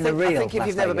start in the real. I think if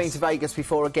you've never been to Vegas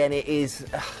before, again, it's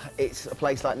a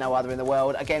place like no other in the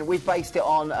world. Again, we've based it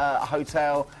on a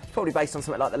hotel. Probably based on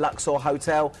something like the Luxor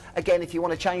Hotel. Again, if you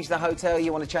want to change the hotel,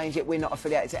 you want to change it. We're not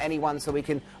affiliated to anyone, so we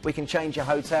can change your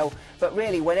hotel. But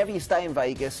really, whenever you stay in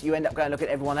Vegas, you end up going to look at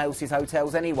everyone else's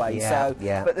hotels anyway.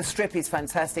 But the Strip is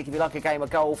fantastic. If you like a game of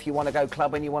golf, you want to go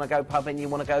clubbing, you want to go pubbing, you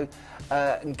want to go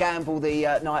and gamble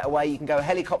the night away, you can go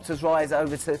helicopters rise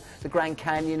over to the Grand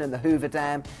Canyon and the Hoover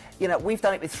Dam. You know, we've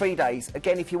done it with 3 days.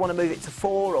 Again, if you want to move it to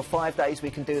 4 or 5 days,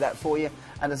 we can do that for you.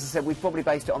 And as I said, we've probably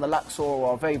based it on the Luxor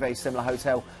or a very similar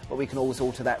hotel, but we can always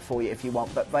alter that for you if you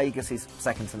want. But Vegas is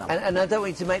second to none. And I don't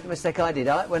want you to make the mistake I did.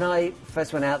 When I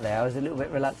first went out there, I was a little bit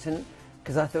reluctant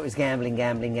because I thought it was gambling.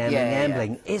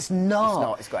 Yeah. It's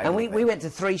not. It's great. And we went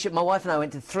to 3 shows. My wife and I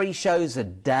went to 3 shows a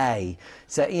day.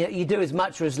 So you do as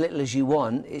much or as little as you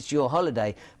want. It's your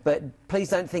holiday. But please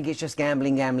don't think it's just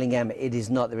gambling. It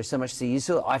is not. There is so much to see. You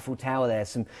saw Eiffel Tower there.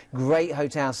 Some great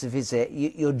hotels to visit.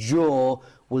 Your jaw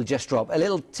will just drop. A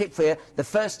little tip for you, the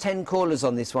first 10 callers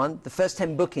on this one, the first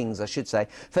 10 bookings, I should say,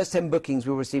 first 10 bookings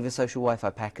will receive a social Wi-Fi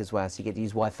pack as well, so you get to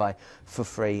use Wi-Fi for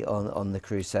free on the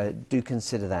cruise, so do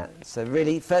consider that. So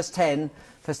really, first 10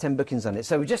 bookings on it.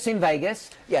 So we've just seen Vegas.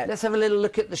 Yeah. Let's have a little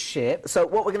look at the ship. So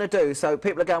what we're going to do, so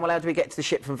people are going, well, how do we get to the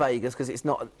ship from Vegas? Because it's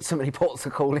not so many ports to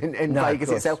call in Vegas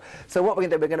itself. So what we're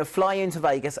going to do, we're going to fly into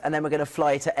Vegas and then we're going to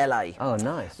fly to LA. Oh,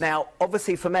 nice. Now,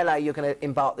 obviously from LA, you're going to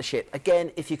embark the ship.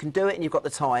 Again, if you can do it and you've got the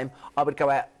time, I would go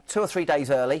out 2 or 3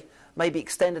 days early, maybe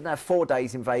extend and have 4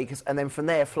 days in Vegas, and then from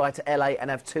there fly to LA and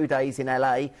have 2 days in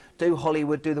LA, do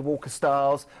Hollywood, do the Walk of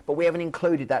Stars, but we haven't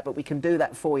included that, but we can do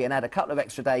that for you and add a couple of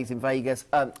extra days in Vegas,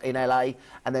 in LA,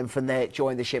 and then from there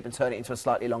join the ship and turn it into a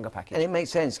slightly longer package. And it makes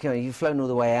sense, you've flown all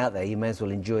the way out there, you may as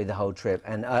well enjoy the whole trip,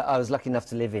 and I was lucky enough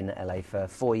to live in LA for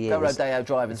 4 years. Go Rodeo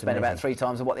Drive and spend about 3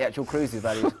 times of what the actual cruise is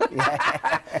valued.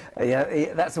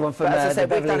 Yeah, that's the one from as I said,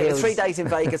 we've done it 3 Hills. days in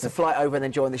Vegas, a flight over and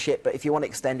then join the ship, but if you want to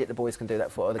extend it, the boys can do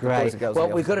that for you. Great. Well,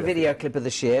 we've got a video clip of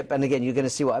the ship, and again, you're going to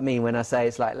see what I mean when I say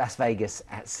it's like Las Vegas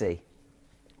at sea.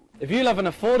 If you love an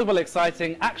affordable,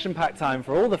 exciting, action-packed time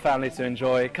for all the family to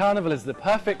enjoy, Carnival is the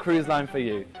perfect cruise line for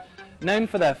you. Known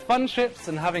for their fun ships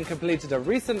and having completed a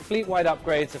recent fleet-wide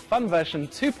upgrade to Fun version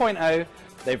 2.0,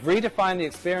 they've redefined the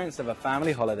experience of a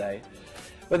family holiday.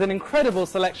 With an incredible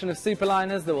selection of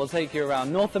superliners that will take you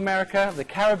around North America, the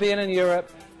Caribbean and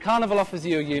Europe, Carnival offers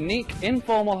you a unique,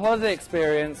 informal holiday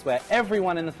experience where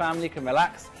everyone in the family can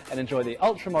relax and enjoy the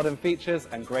ultra-modern features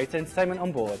and great entertainment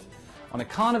on board. On a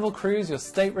Carnival cruise, your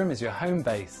stateroom is your home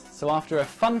base, so after a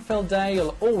fun-filled day,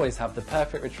 you'll always have the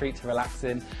perfect retreat to relax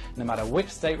in, no matter which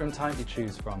stateroom type you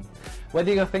choose from.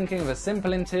 Whether you're thinking of a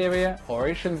simple interior or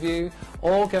ocean view,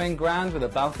 or going grand with a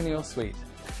balcony or suite,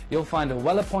 you'll find a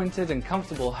well-appointed and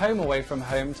comfortable home away from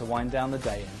home to wind down the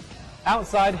day in.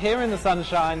 Outside, here in the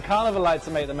sunshine, Carnival like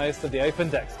to make the most of the open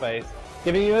deck space,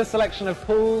 giving you a selection of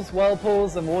pools,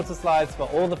 whirlpools and water slides for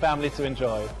all the family to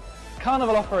enjoy.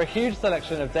 Carnival offer a huge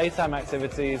selection of daytime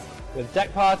activities with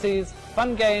deck parties,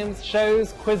 fun games,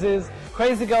 shows, quizzes,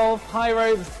 crazy golf, high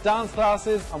ropes, dance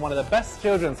classes and one of the best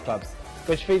children's clubs,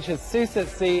 which features Seuss at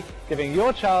Sea, giving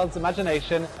your child's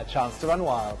imagination a chance to run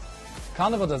wild.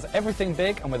 Carnival does everything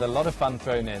big and with a lot of fun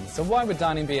thrown in, so why would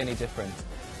dining be any different?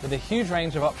 With a huge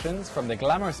range of options, from the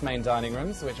glamorous main dining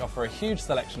rooms, which offer a huge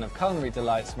selection of culinary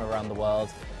delights from around the world,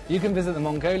 you can visit the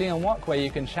Mongolian wok, where you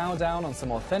can chow down on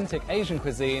some authentic Asian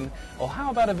cuisine, or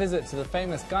how about a visit to the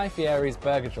famous Guy Fieri's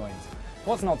burger joint?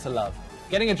 What's not to love?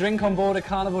 Getting a drink on board a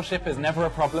Carnival ship is never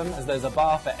a problem, as there's a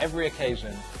bar for every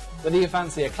occasion. Whether you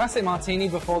fancy a classic martini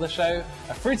before the show,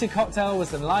 a fruity cocktail with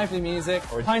some lively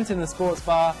music, or a pint in the sports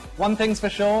bar, one thing's for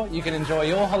sure, you can enjoy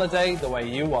your holiday the way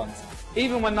you want.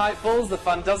 Even when night falls, the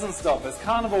fun doesn't stop, as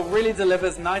Carnival really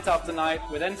delivers night after night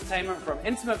with entertainment from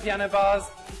intimate piano bars,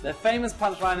 their famous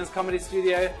Punchliners comedy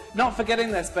studio, not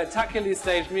forgetting their spectacularly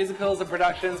staged musicals and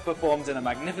productions performed in a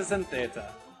magnificent theatre.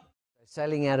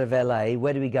 Sailing out of LA,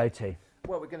 where do we go to?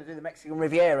 Well, we're going to do the Mexican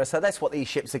Riviera, so that's what these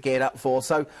ships are geared up for.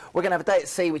 So we're going to have a day at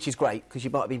sea, which is great, because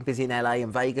you might have been busy in LA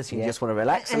and Vegas, and you just want to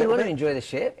relax and you want to enjoy the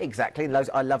ship. Exactly.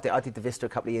 I loved it. I did the Vista a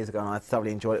couple of years ago, and I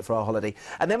thoroughly enjoyed it for our holiday.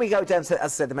 And then we go down to,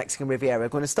 as I said, the Mexican Riviera. We're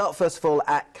going to start, first of all,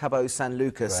 at Cabo San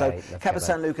Lucas. Great, so Cabo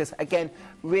San Lucas, again,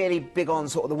 really big on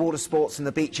sort of the water sports and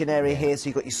the beaching area here. So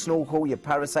you've got your snorkel, your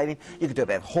parasailing. You could do a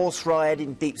bit of horse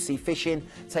riding, deep sea fishing,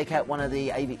 take out one of the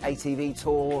ATV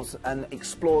tours and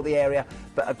explore the area,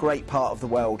 but a great part of the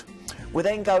world. We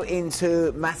then go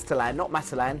into Mazatlan, not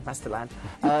Mazatlan,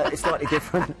 it's slightly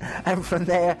different. And from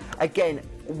there, again,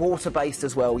 water-based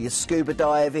as well. You scuba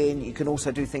diving, you can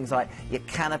also do things like your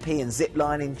canopy and zip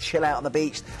lining, chill out on the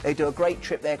beach. They do a great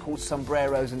trip there called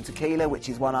Sombreros and Tequila, which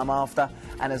is one I'm after.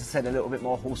 And as I said, a little bit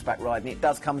more horseback riding. It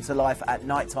does come to life at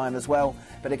night time as well.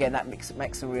 But again, that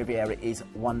Mexican Riviera is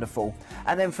wonderful.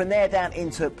 And then from there down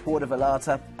into Puerto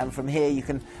Vallarta, and from here you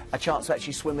can a chance to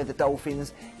actually swim with the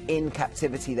dolphins in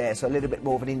captivity there. So a little bit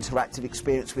more of an interactive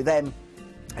experience with them.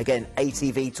 Again,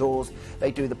 ATV tours. They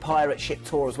do the pirate ship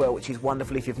tour as well, which is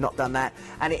wonderful if you've not done that.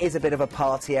 And it is a bit of a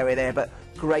party area there, but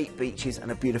great beaches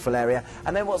and a beautiful area.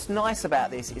 And then what's nice about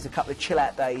this is a couple of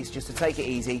chill-out days just to take it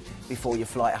easy before your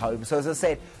flight home. So as I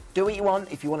said, do what you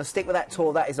want. If you want to stick with that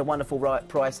tour, that is a wonderful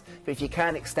price. But if you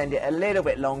can extend it a little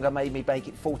bit longer, maybe make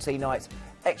it 14 nights,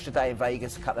 extra day in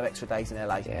Vegas, a couple of extra days in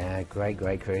LA. Yeah,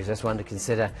 great cruise. That's one to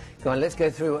consider. Go on, let's go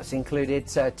through what's included.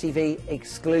 So, TV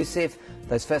exclusive.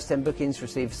 Those first 10 bookings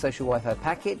receive a social Wi-Fi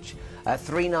package. A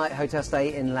 3-night hotel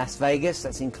stay in Las Vegas,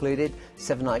 that's included.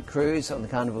 7-night cruise on the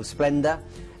Carnival Splendor.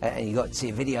 And you got to see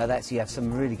a video of that, so you have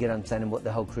some really good understanding of what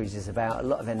the whole cruise is about. A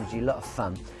lot of energy, a lot of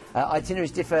fun.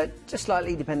 Itineraries differ just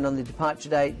slightly depending on the departure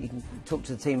date. You can talk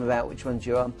to the team about which ones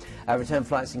you're on. Return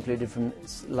flights included from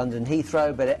London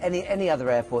Heathrow, but at any other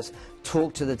airports,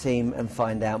 talk to the team and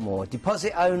find out more.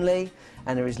 Deposit only,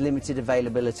 and there is limited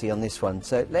availability on this one.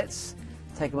 So let's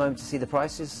take a moment to see the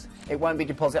prices. It won't be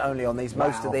deposit only on these.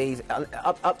 Most of these,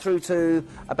 up through to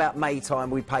about May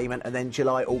time, we payment, and then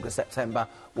July, August, September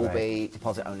will be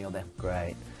deposit only on them.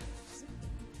 Great.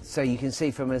 So you can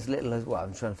see from as little as, well,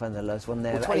 I'm trying to find the lowest one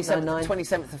there. Well,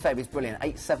 27th of Feb is brilliant.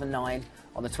 879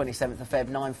 on the 27th of Feb,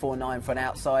 949 for an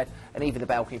outside, and even the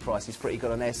balcony price is pretty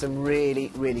good on there. Some really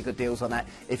good deals on that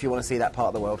if you want to see that part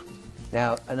of the world.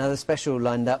 Now, another special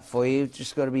lined up for you.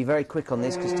 Just got to be very quick on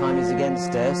this because time is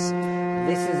against us.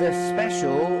 This is a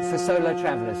special for solo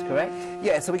travellers, correct?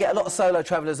 Yeah, so we get a lot of solo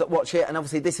travellers that watch it, and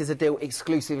obviously this is a deal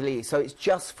exclusively, so it's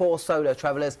just for solo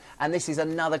travellers, and this is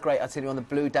another great itinerary on the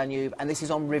Blue Danube, and this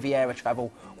is on Riviera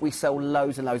Travel. We sell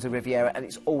loads and loads of Riviera, and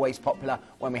it's always popular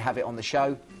when we have it on the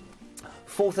show.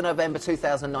 4th of November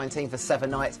 2019 for 7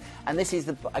 nights, and this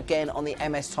is, again, on the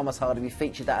MS Thomas Hardy. We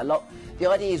featured that a lot. The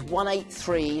idea is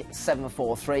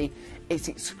 183743. It's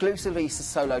exclusively for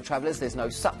solo travellers. There's no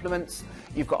supplements.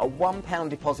 You've got a £1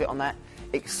 deposit on that.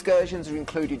 Excursions are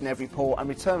included in every port, and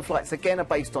return flights, again, are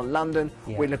based on London.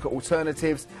 Yeah. We look at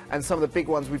alternatives, and some of the big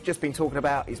ones we've just been talking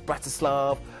about is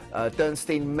Bratislava,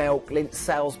 Dernstein, Melk, Linz,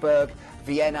 Salzburg,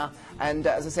 Vienna. And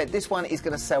as I said, this one is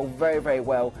going to sell very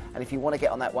well, and if you want to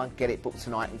get on that one, get it booked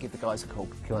tonight and give the guys a call.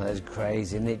 Come on, that's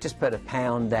crazy, isn't it? Just put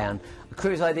 £1 down. The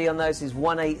cruise ID on those is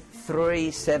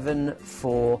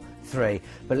 183743.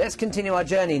 But let's continue our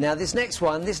journey. Now, this next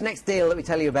deal that we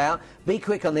tell you about, be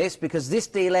quick on this because this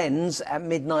deal ends at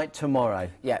midnight tomorrow.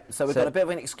 Yeah, so we've got a bit of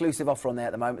an exclusive offer on there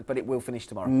at the moment, but it will finish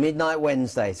tomorrow. Midnight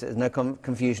Wednesday, so there's no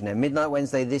confusion there. Midnight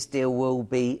Wednesday, this deal will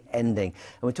be ending.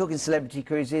 And we're talking Celebrity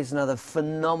Cruises, another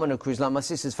phenomenal cruise line, my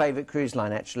sister's favourite cruise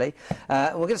line, actually.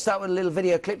 We're going to start with a little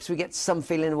video clip so we get some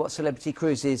feeling of what Celebrity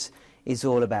Cruises is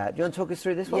all about. Do you want to talk us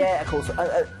through this one? Yeah, of course.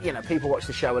 You know, people watch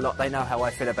the show a lot. They know how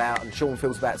I feel about, and Sean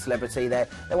feels about Celebrity. They're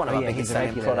one of our biggest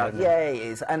selling products. Yeah, he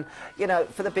is. And, you know,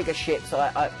 for the bigger ships,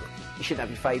 You shouldn't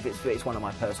have your favourites, but it's one of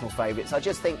my personal favourites. I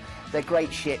just think they're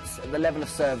great ships. The level of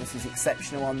service is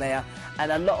exceptional on there,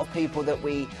 and a lot of people that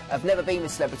we have never been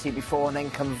with Celebrity before and then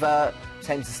convert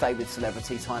tend to stay with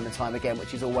Celebrity time and time again,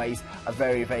 which is always a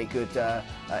very, very good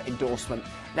endorsement.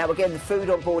 Now, again, the food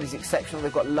on board is exceptional.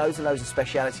 They've got loads and loads of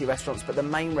speciality restaurants, but the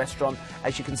main restaurant,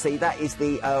 as you can see, that is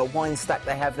the wine stack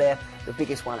they have there, the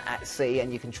biggest one at sea,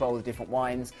 and you control the different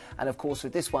wines. And, of course,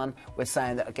 with this one, we're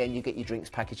saying that, again, you get your drinks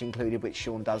package included, which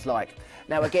Sean does like.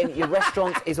 Now, again, your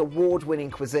restaurant is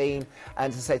award-winning cuisine,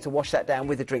 and to say to wash that down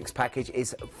with the drinks package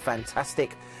is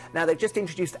fantastic. Now, they've just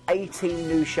introduced 18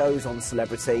 new shows on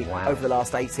Celebrity over the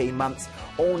last 18 months,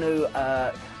 all new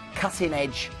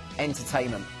cutting-edge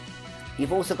entertainment.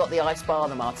 You've also got the ice bar,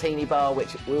 the martini bar,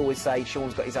 which we always say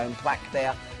Sean's got his own plaque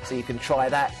there, so you can try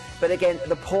that. But again,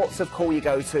 the ports of call you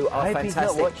go to are fantastic. He's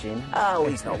not watching. Oh,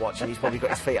 he's not watching. He's probably got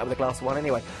his feet up with a glass of wine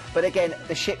anyway. But again,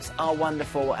 the ships are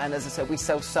wonderful, and as I said, we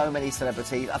sell so many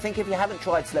Celebrities. I think if you haven't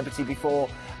tried Celebrity before,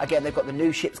 again, they've got the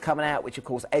new ships coming out, which of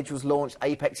course Edge was launched,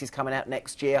 Apex is coming out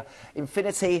next year.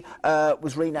 Infinity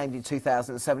was renamed in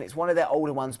 2007. It's one of their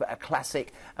older ones, but a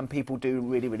classic, and people do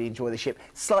really, really enjoy the ship.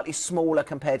 Slightly smaller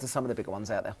compared to some of the bigger ones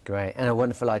out there. Great, and a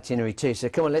wonderful itinerary too. So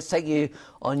come on, let's take you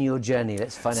on your journey.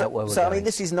 Let's find out where we're going. I mean,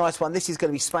 this is a nice one. This is going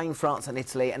to be Spain, France and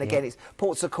Italy, and again, it's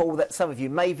ports of call that some of you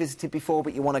may have visited before,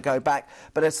 but you want to go back.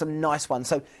 But there's some nice ones.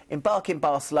 So embark in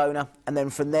Barcelona, and then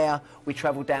from there we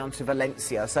travel down to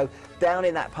Valencia. So down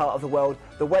in that part of the world,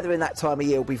 the weather in that time of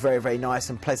year will be very, very nice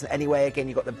and pleasant anyway. Again,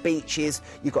 you've got the beaches,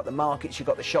 you've got the markets, you've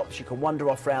got the shops, you can wander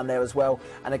off around there as well,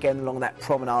 and again along that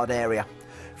promenade area.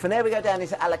 From there we go down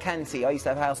into Alicante. I used to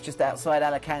have a house just outside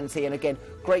Alicante, and again,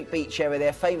 great beach area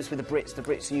there, famous with the Brits. The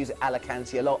Brits use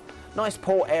Alicante a lot. Nice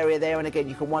port area there, and again,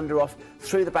 you can wander off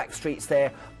through the back streets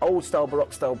there, old style,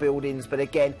 Baroque style buildings, but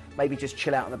again, maybe just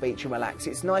chill out on the beach and relax.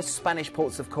 It's nice Spanish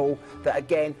ports of call that,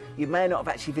 again, you may not have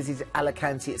actually visited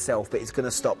Alicante itself, but it's going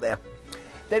to stop there.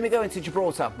 Then we go into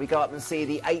Gibraltar. We go up and see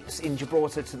the apes in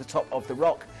Gibraltar to the top of the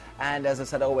rock. And as I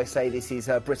said, I always say this is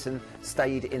Britain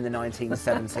stayed in the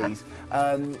 1970s.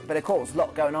 But of course, a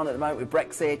lot going on at the moment with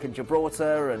Brexit and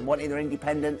Gibraltar and wanting their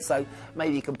independence. So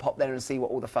maybe you can pop there and see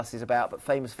what all the fuss is about. But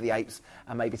famous for the apes,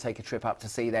 and maybe take a trip up to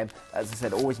see them. As I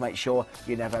said, always make sure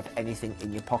you never have anything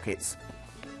in your pockets.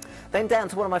 Then down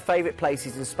to one of my favourite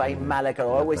places in Spain, Malaga. I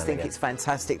always think it's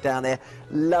fantastic down there.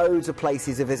 Loads of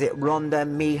places to visit. Ronda,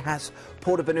 Mijas,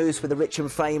 Puerto Banús for the rich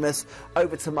and famous.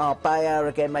 Over to Marbella,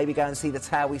 again, maybe go and see the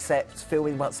Towie sets,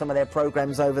 filming some of their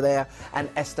programmes over there.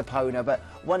 And Estepona, but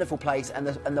wonderful place. And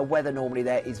the weather normally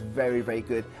there is very, very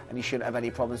good, and you shouldn't have any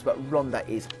problems. But Ronda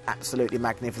is absolutely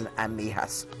magnificent, and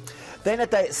Mijas. Then a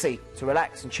day at sea to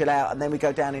relax and chill out, and then we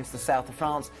go down into the south of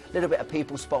France. A little bit of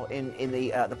people spot in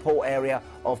the port area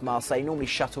of Marseille. Normally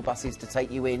shuttle buses to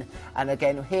take you in. And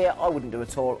again, here I wouldn't do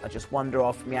it all. I just wander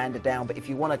off, meander down. But if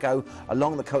you want to go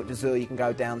along the Côte d'Azur, you can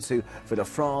go down to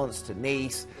Villefranche, to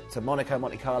Nice, to Monaco,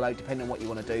 Monte Carlo, depending on what you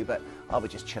want to do. But I would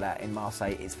just chill out in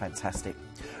Marseille. It's fantastic.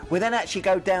 We then actually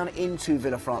go down into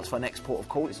Villefranche for our next port of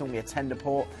call. It's normally a tender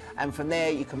port, and from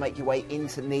there you can make your way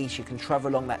into Nice. You can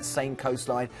travel along that same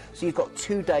coastline. So you've got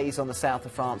 2 days on the south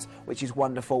of France, which is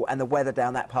wonderful, and the weather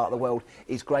down that part of the world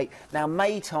is great. Now,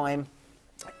 May time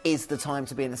is the time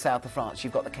to be in the south of France.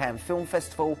 You've got the Cannes Film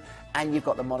Festival, and you've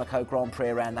got the Monaco Grand Prix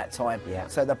around that time. Yeah.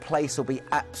 So the place will be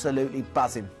absolutely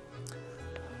buzzing.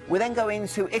 We then go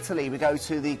into Italy. We go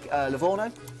to the Livorno,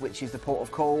 which is the port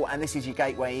of call, and this is your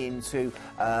gateway into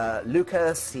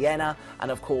Lucca, Siena,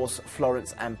 and of course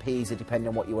Florence and Pisa, depending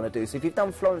on what you want to do. So if you've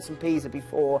done Florence and Pisa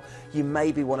before, you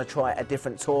maybe want to try a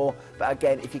different tour. But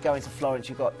again, if you go into Florence,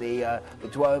 you've got the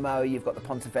Duomo, you've got the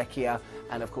Ponte Vecchio,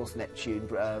 and of course Neptune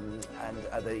and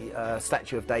the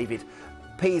statue of David.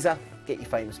 Pisa, get your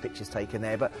famous pictures taken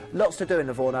there. But lots to do in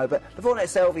Livorno. But Livorno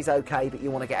itself is okay, but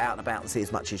you want to get out and about and see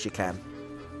as much as you can.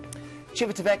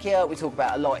 Civitavecchia, we talk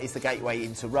about a lot, is the gateway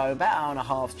into Rome, about an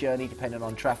hour-and-a-half's journey depending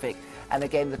on traffic. And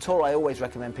again, the tour I always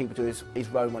recommend people do is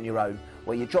Rome on your own,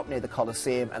 where you drop near the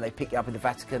Colosseum and they pick you up in the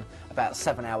Vatican about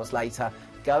 7 hours later.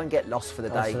 Go and get lost for the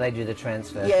day. So they do the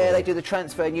transfer? Yeah, they do the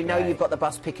transfer, and you know you've got the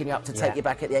bus picking you up to take you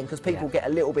back at the end, because people get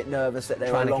a little bit nervous that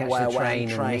they're a long way away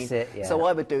and train. So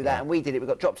I would do that, and we did it. We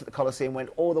got dropped at the Colosseum, went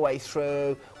all the way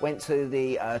through, went to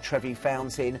the Trevi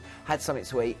Fountain, had something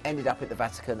to eat, ended up at the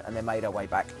Vatican, and then made our way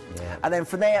back. And then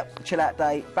from there, chill out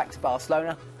day, back to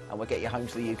Barcelona. and we'll get you home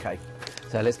to the UK.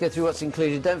 So let's go through what's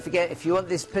included. Don't forget, if you want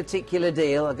this particular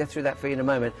deal, I'll go through that for you in a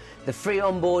moment, the free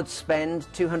onboard spend,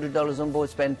 $200 onboard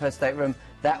spend per stateroom,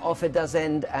 that offer does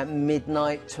end at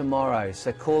midnight tomorrow,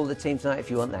 so call the team tonight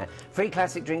if you want that. Free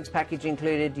classic drinks package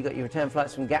included. You've got your return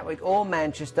flights from Gatwick or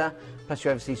Manchester, plus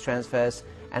your overseas transfers.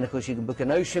 And of course you can book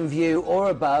an ocean view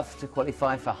or above to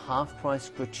qualify for half-price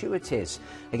gratuities.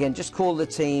 Again, just call the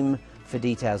team for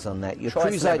details on that. Your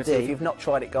cruise Celebrity. ID. If you've not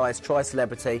tried it, guys, try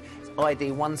Celebrity. It's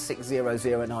ID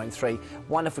 160093.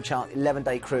 Wonderful chance,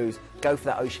 11-day cruise. Go for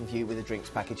that ocean view with a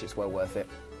drinks package. It's well worth it.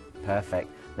 Perfect.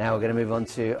 Now we're going to move on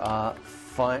to our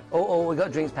we've got a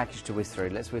drinks package to whiz through.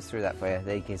 Let's whiz through that for you.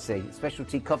 There you can see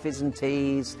specialty coffees and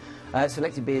teas,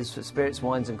 selected beers, spirits,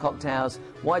 wines and cocktails,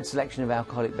 wide selection of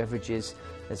alcoholic beverages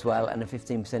as well, and a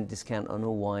 15% discount on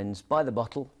all wines by the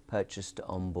bottle purchased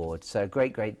on board. So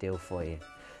great deal for you.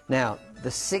 Now, the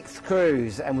 6th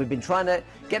cruise, and we've been trying to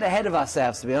get ahead of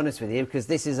ourselves, to be honest with you, because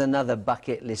this is another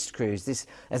bucket list cruise.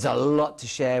 There's a lot to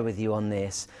share with you on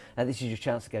this. This is your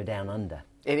chance to go down under.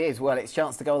 It is. Well, it's a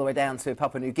chance to go all the way down to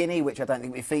Papua New Guinea, which I don't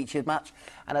think we've featured much.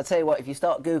 And I'll tell you what, if you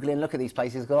start Googling, look at these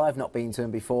places, because I've not been to them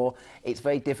before, it's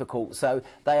very difficult. So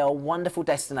they are wonderful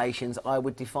destinations. I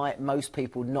would defy most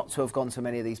people not to have gone to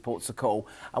many of these ports of call.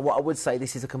 And what I would say,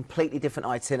 this is a completely different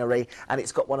itinerary, and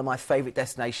it's got one of my favourite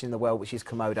destinations in the world, which is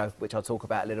Komodo, which I'll talk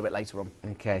about a little bit later on.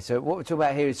 OK, so what we're talking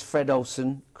about here is Fred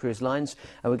Olsen Cruise Lines,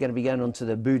 and we're going to be going on to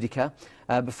the Boudica.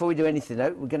 Before we do anything,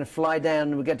 though, we're going to fly down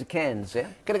and we'll go to Cairns, yeah?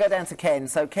 Going to go down to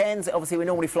Cairns. So Cairns, obviously, we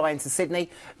normally fly into Sydney.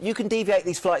 You can deviate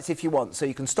these flights if you want. So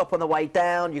you can stop on the way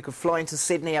down, you can fly into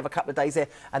Sydney, have a couple of days there,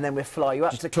 and then we'll fly you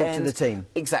up to Cairns. Talk to the team.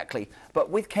 Exactly. But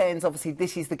with Cairns, obviously,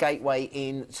 this is the gateway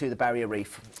into the Barrier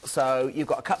Reef. So you've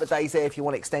got a couple of days there. If you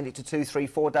want to extend it to 2, 3,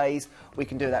 4 days, we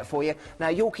can do that for you. Now,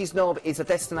 Yorkeys Knob is a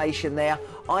destination there.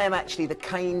 I am actually the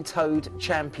cane toad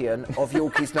champion of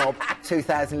Yorkeys Knob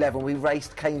 2011. We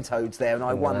raced cane toads there, and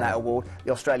I won that award.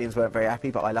 The Australians weren't very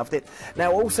happy, but I loved it.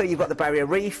 Now, also, you've got the Barrier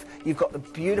Reef, you've got the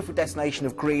beautiful destination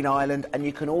of Green Island, and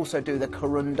you can also do the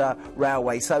Karunda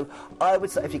Railway. So I would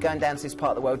say if you're going down to this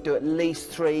part of the world, do at least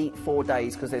 3, 4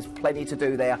 days, because there's plenty to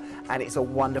do there, and it's a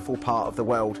wonderful part of the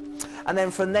world. And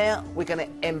then from there, we're going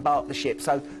to embark the ship.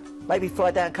 So maybe fly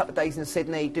down a couple of days in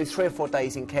Sydney, do 3 or 4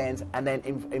 days in Cairns, and then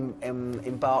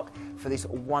embark for this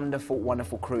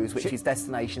wonderful cruise, which is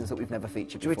destinations that we've never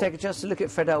featured before. Should we take a chance to look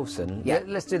at Fred Olsen? Yeah.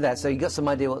 Let's do that. So you've got some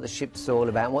idea what the ship's all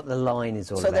about, what the line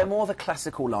is all about. So they're more of a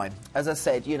classical line. As I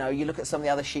said, you know, you look at some of the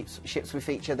other ships we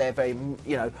feature, they're very,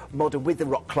 you know, modern with the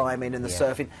rock climbing and the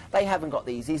surfing. They haven't got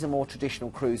these. These are more traditional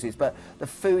cruises, but the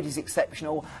food is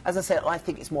exceptional. As I said, I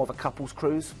think it's more of a couple's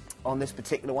cruise on this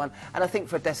particular one, and I think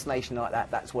for a destination like that,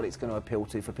 that's what it's going to appeal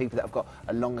to, for people that have got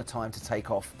a longer time to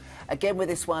take off. Again, with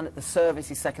this one, the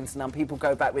service is second to none. People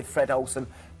go back with Fred Olsen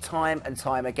time and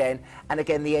time again, and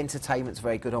again, the entertainment's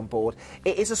very good on board.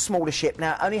 It is a smaller ship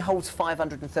now, it only holds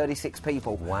 536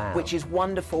 people, which is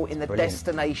wonderful in the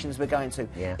destinations we're going to.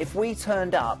 If we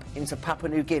turned up into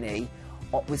Papua New Guinea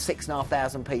with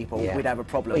 6,500 people, we'd have a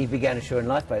problem. Well, you'd be going ashore in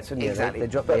lifeboats, wouldn't you? Exactly. They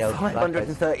drop but the old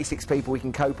 536 people, we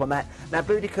can cope on that. Now,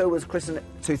 Boudica was christened in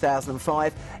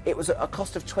 2005. It was at a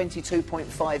cost of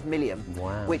 22.5 million,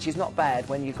 which is not bad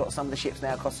when you've got some of the ships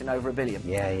now costing over $1 billion.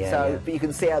 But you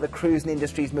can see how the cruising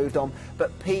industry's moved on.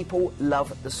 But people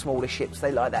love the smaller ships.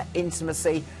 They like that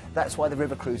intimacy. That's why the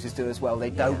river cruises do as well. They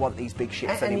don't want these big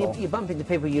ships anymore. And you bump into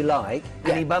people you like,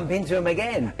 and you bump into them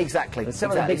again. Exactly. But some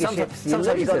of the bigger ships,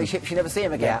 sometimes you've got these ships, you never see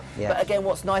them again. Yeah. But again,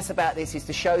 what's nice about this is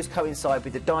the shows coincide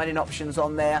with the dining options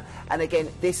on there. And again,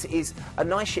 this is a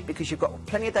nice ship because you've got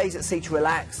plenty of days at sea to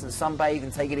relax and sunbathe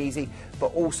and take it easy,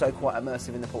 but also quite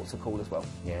immersive in the ports of call as well.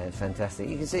 Yeah, fantastic.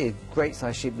 You can see a great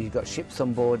size ship. You've got ships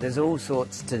on board. There's all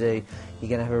sorts to do. You're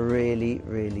going to have a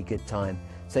really good time.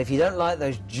 So if you don't like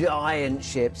those giant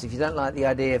ships, if you don't like the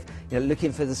idea of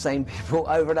looking for the same people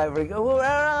over and over again, well, where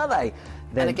are they?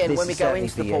 Then and again, when we go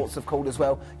into the you. ports of call as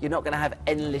well, you're not going to have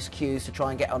endless queues to try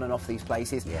and get on and off these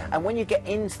places. And when you get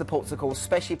into the ports of call,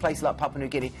 especially places like Papua New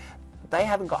Guinea, they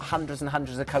haven't got hundreds and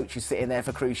hundreds of coaches sitting there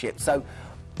for cruise ships. So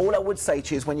all I would say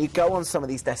to you is when you go on some of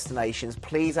these destinations,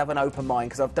 please have an open mind,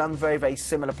 because I've done very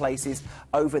similar places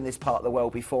over in this part of the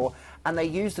world before, and they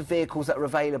use the vehicles that are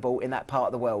available in that part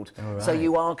of the world. So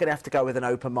you are going to have to go with an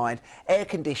open mind. Air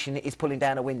conditioning is pulling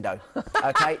down a window,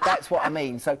 OK? That's what I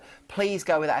mean. So please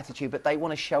go with that attitude, but they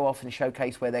want to show off and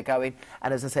showcase where they're going,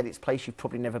 and as I said, it's a place you've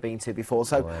probably never been to before.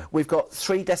 So we've got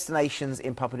 3 destinations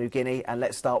in Papua New Guinea, and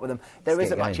let's start with them. There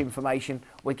isn't much information.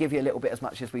 We'll give you a little bit as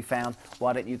much as we found.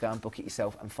 Why don't you go and book it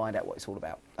yourself and and find out what it's all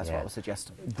about. That's what I would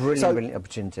suggest. Brilliant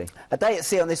opportunity. A day at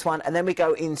sea on this one, and then we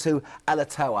go into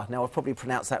Alatoa. Now, I've probably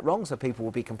pronounced that wrong, so people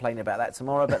will be complaining about that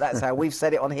tomorrow, but that's how we've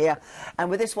said it on here. And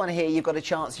with this one here, you've got a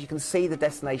chance, you can see the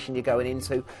destination you're going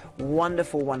into.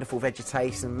 Wonderful, wonderful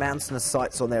vegetation, mountainous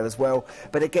sights on there as well.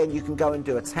 But again, you can go and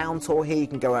do a town tour here. You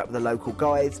can go out with the local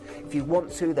guides. If you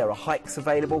want to, there are hikes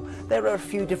available. There are a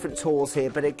few different tours here,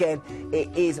 but again,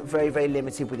 it is very, very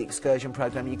limited with the excursion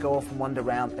program. You go off and wander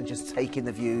around and just take in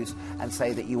the views and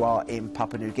say that you are in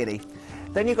Papua New Guinea.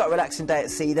 Then you've got a relaxing day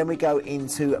at sea. Then we go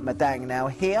into Madang. Now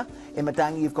here in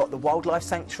Madang, you've got the wildlife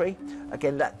sanctuary.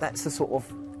 Again, that's the sort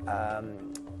of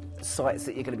sites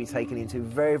that you're going to be taken into.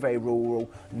 Very, very rural,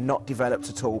 not developed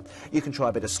at all. You can try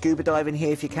a bit of scuba diving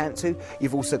here if you can to.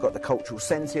 You've also got the cultural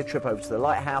centre, a trip over to the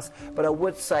lighthouse. But I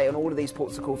would say on all of these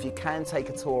ports of call, if you can take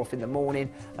a tour off in the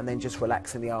morning and then just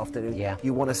relax in the afternoon,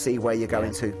 you want to see where you're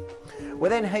going to. We're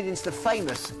then heading to the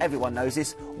famous, everyone knows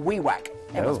this, Wewak.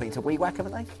 Everyone's been to Wewak,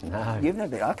 haven't they? No. You've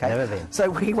never been? Okay. Never been. So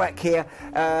Wewak here,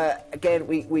 again,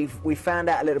 we found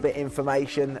out a little bit of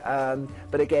information,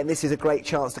 but again, this is a great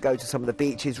chance to go to some of the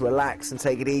beaches, relax and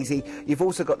take it easy. You've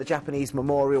also got the Japanese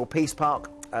Memorial Peace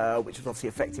Park, which was obviously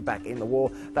affected back in the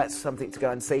war. That's something to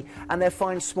go and see. And they'll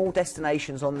find small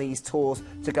destinations on these tours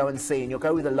to go and see, and you'll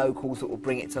go with the locals that will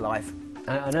bring it to life.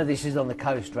 I know this is on the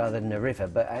coast rather than a river,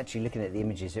 but actually looking at the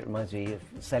images, it reminds me of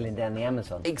sailing down the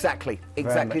Amazon. Exactly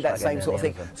that same sort of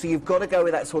thing. So you've got to go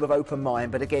with that sort of open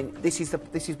mind. But again, this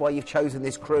is why you've chosen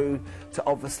this cruise to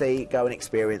obviously go and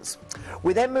experience.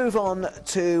 We then move on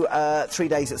to 3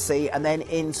 days at sea, and then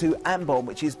into Ambon,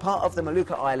 which is part of the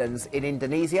Maluku Islands in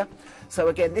Indonesia. So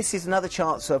again, this is another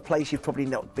chance of a place you've probably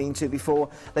not been to before.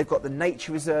 They've got the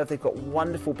nature reserve, they've got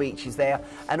wonderful beaches there,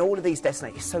 and all of these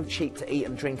destinations are so cheap to eat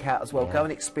and drink out as well. Go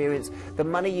and experience. The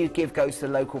money you give goes to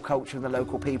the local culture and the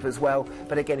local people as well.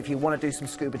 But again, if you want to do some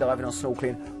scuba diving or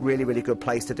snorkeling, really, really good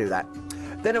place to do that.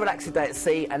 Then a relaxing day at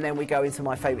sea, and then we go into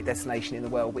my favourite destination in the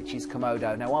world, which is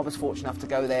Komodo. Now, I was fortunate enough to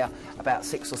go there about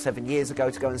 6 or 7 years ago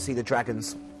to go and see the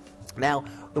dragons. Now,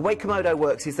 the way Komodo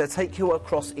works is they'll take you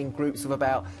across in groups of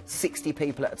about 60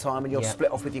 people at a time, and you'll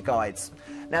split off with your guides.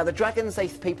 Now, the dragons,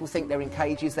 people think they're in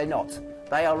cages. They're not.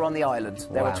 They are on the island.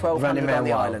 There are 1,200 on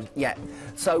the island. Yeah.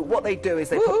 So what they do is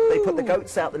they put the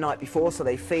goats out the night before, so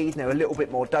they feed, and they're a little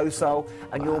bit more docile,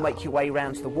 and you'll make your way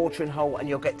round to the watering hole, and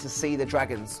you'll get to see the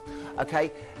dragons.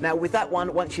 Okay? Now, with that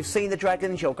one, once you've seen the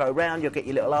dragons, you'll go round, you'll get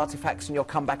your little artefacts, and you'll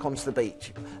come back onto the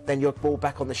beach. Then you'll board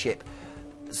back on the ship.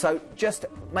 So just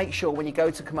make sure when you go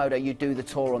to Komodo you do the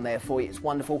tour on there for you. It's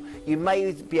wonderful. You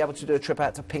may be able to do a trip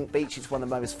out to Pink Beach. It's one of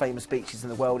the most famous beaches in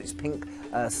the world. It's pink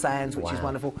sands, which is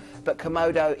wonderful. But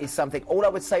Komodo is something. All I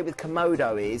would say with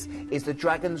Komodo is the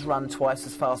dragons run twice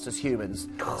as fast as humans.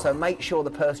 So make sure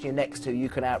the person you're next to, you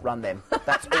can outrun them.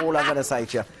 That's all I'm going to say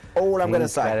to you. All I'm going to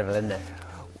say. Incredible, isn't it?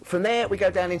 From there, we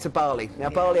go down into Bali. Now,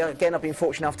 Bali, again, I've been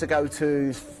fortunate enough to go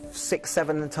to 6,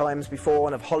 7 times before,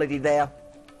 and I've holidayed there.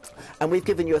 And we've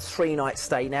given you a 3-night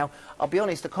stay. Now, I'll be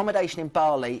honest, accommodation in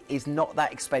Bali is not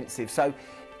that expensive. So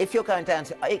if you're going down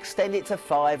to extend it to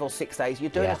 5 or 6 days,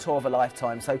 you're doing a tour of a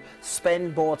lifetime. So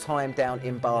spend more time down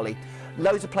in Bali.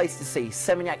 Loads of places to see.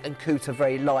 Seminyak and Kuta are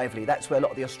very lively. That's where a lot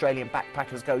of the Australian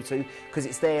backpackers go to, because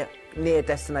it's their near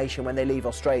destination when they leave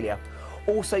Australia.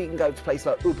 Also, you can go to places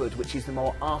like Ubud, which is the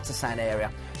more artisan area.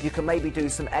 You can maybe do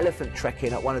some elephant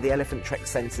trekking at one of the elephant trek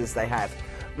centres they have.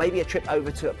 Maybe a trip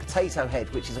over to Potato Head,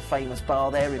 which is a famous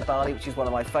bar there in Bali, which is one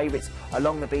of my favourites,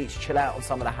 along the beach, chill out on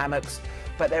some of the hammocks.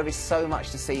 But there is so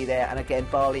much to see there, and again,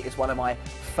 Bali is one of my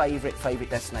favourite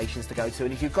destinations to go to.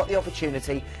 And if you've got the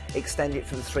opportunity, extend it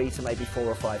from 3 to maybe 4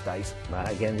 or 5 days. Right,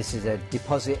 again, this is a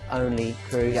deposit-only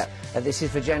cruise. This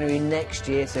is for January next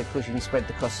year, so of course you can spread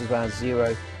the costs as well,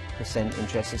 0%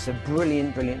 interest. It's a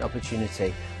brilliant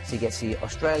opportunity. So you get to see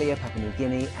Australia, Papua New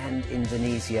Guinea and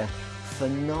Indonesia.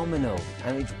 Phenomenal.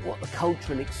 I mean, what a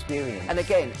cultural experience. And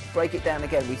again, break it down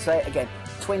again. We say it again.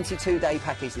 22-day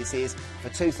package this is for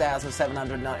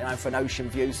 $2,799 for an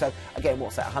ocean view. So again,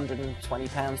 what's that?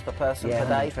 £120 per person per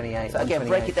day. 128. So again,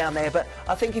 break it down there. But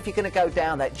I think if you're going to go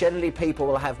down that, generally people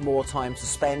will have more time to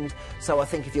spend. So I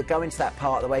think if you're going to that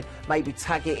part of the way, maybe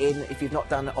tag it in if you've not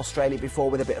done Australia before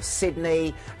with a bit of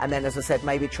Sydney, and then, as I said,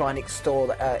 maybe try and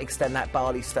extend that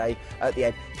Bali stay at the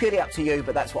end. Purely up to you,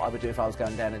 but that's what I would do if I was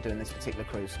going down and doing this particular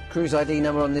cruise. Cruise ID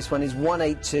number on this one is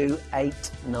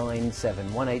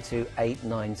 182897.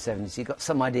 182897. So you've got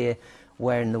some idea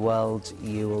where in the world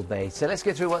you will be. So let's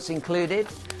go through what's included.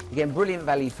 Again, brilliant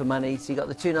value for money. So you've got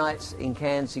the 2 nights in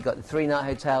Cairns, you've got the 3-night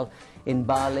hotel in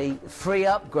Bali. Free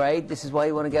upgrade, this is why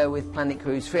you want to go with Planet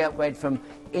Cruise. Free upgrade from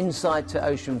inside to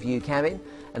ocean view cabin.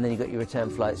 and then you've got your return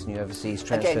flights and your overseas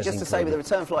transfers. Again, just to say, included. with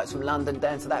the return flights from London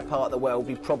down to that part of the world,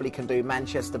 we probably can do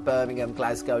Manchester, Birmingham,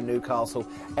 Glasgow, Newcastle.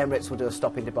 Emirates will do a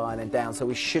stop in Dubai and then down, so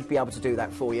we should be able to do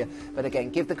that for you. But again,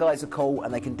 give the guys a call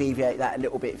and they can deviate that a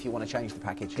little bit if you want to change the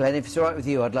package. Glenn, if it's all right with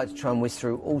you, I'd like to try and whiz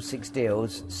through all 6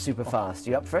 deals super fast.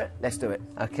 You up for it? Let's do it.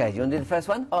 Okay, do you want to do the first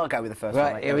one? I'll go with the first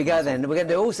one. Right, here we go then. We're going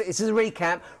to do all. This is a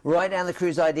recap. Write down the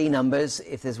cruise ID numbers.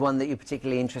 If there's one that you're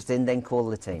particularly interested in, then call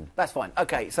the team. That's fine.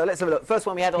 Okay, so let's have a look. First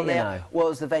one we had on there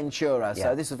was the Ventura. Yeah.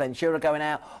 So this is Ventura going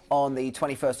out on the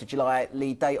 21st of July,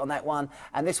 lead date on that one.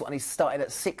 And this one is starting at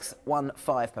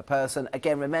 $615 per person.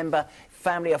 Again, remember,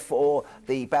 family of 4,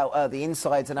 the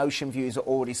insides and ocean views are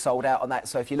already sold out on that.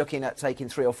 So if you're looking at taking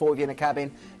 3 or 4 of you in a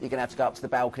cabin, you're going to have to go up to the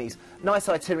balconies. Nice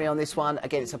itinerary on this one.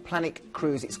 Again, it's a Planet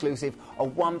Cruise exclusive, a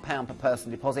 £1 per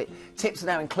person deposit. Tips are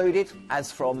now included,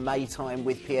 as from May time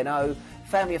with P&O.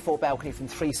 Family of 4 balcony from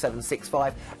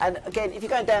 3765. And again, if you're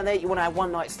going down there, you want to have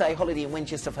one night stay, holiday in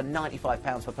Winchester for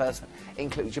 £95 per person.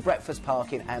 Includes your breakfast,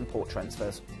 parking and port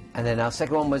transfers. And then our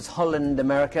second one was Holland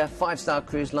America, 5-star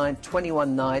cruise line,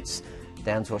 21 nights.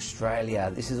 Down to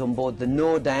Australia. This is on board the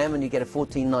Nordam, and you get a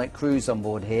 14-night cruise on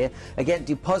board here. Again,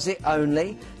 deposit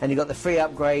only, and you've got the free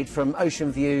upgrade from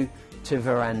Ocean View to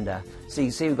Veranda. So you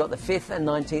can see we've got the 5th and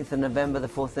 19th of November, the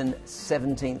 4th and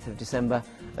 17th of December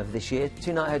of this year.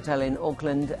 2-night hotel in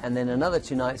Auckland, and then another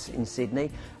 2 nights in Sydney.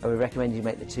 I would recommend you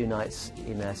make the 2 nights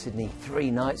in Sydney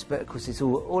 3 nights, but of course it's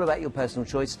all about your personal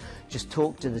choice. Just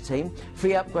talk to the team.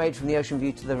 Free upgrade from the Ocean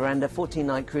View to the Veranda,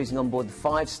 14-night cruising on board the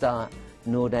 5-star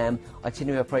Nordam.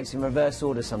 Itinerary operates in reverse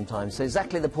order sometimes, so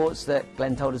exactly the ports that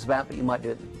Glenn told us about, but you might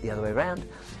do it the other way around.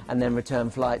 And then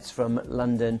return flights from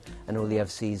London and all the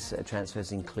overseas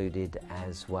transfers included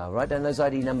as well. Write down those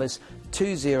ID numbers: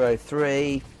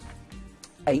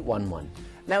 203811.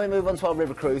 Now we move on to our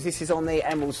river cruise. This is on the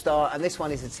Emerald Star, and this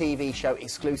one is a TV show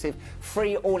exclusive.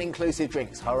 Free all-inclusive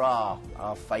drinks. Hurrah!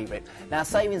 Our favourite. Now,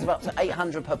 savings of up to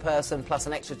 $800 per person, plus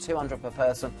an extra $200 per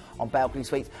person on balcony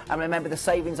suites. And remember, the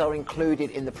savings are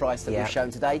included in the price that we've shown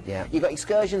today. You've got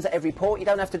excursions at every port. You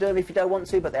don't have to do them if you don't want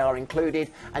to, but they are included.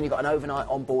 And you've got an overnight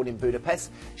on board in Budapest.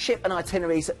 Ship and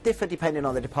itineraries differ depending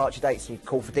on the departure dates. You can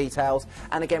call for details.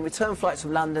 And again, return flights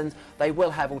from London, they will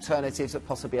have alternatives, that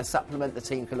possibly a supplement. The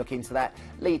team can look into that.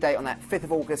 Lead date on that 5th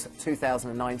of August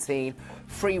 2019.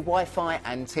 Free Wi-Fi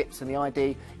and tips, and the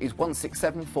ID is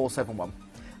 167471.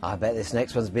 I bet this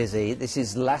next one's busy. This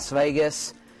is Las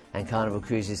Vegas, and Carnival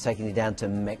Cruises taking you down to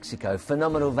Mexico.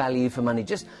 Phenomenal value for money.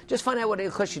 Just find out what it'll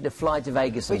cost you to fly to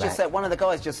Vegas and back. One of the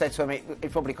guys just said to me,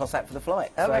 it probably costs that for the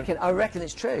flight. I reckon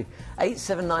it's true.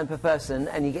 $879 per person,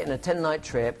 and you're getting a 10-night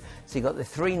trip. So you've got the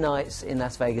 3 nights in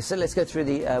Las Vegas. So let's go through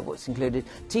the what's included.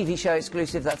 TV show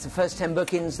exclusive. That's the first 10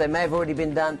 bookings. They may have already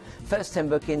been done. First 10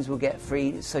 bookings will get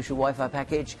free social Wi-Fi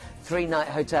package. 3-night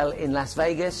hotel in Las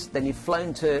Vegas. Then you've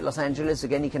flown to Los Angeles.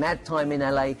 Again, you can add time in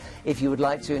LA if you would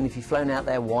like to, and if you've flown out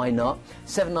there, why not?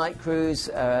 7-night cruise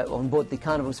on board the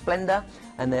Carnival Splendor,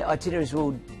 and the itineraries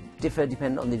will differ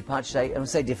depending on the departure date. And when I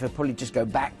say differ, probably just go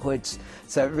backwards.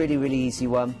 So really, really easy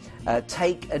one.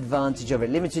 Take advantage of it.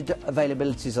 Limited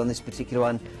availabilities on this particular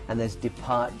one, and there's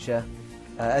deposit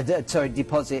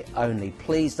only.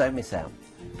 Please don't miss out.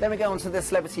 Then we go on to the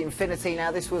Celebrity Infinity.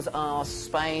 Now, this was our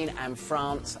Spain and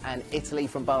France and Italy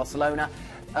from Barcelona.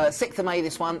 6th of May,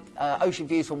 this one, ocean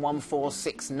views from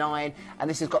 1469, and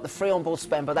this has got the free onboard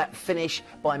spend, but that finish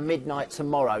by midnight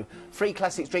tomorrow. Free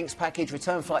classics drinks package,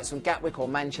 return flights from Gatwick or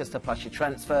Manchester, plus your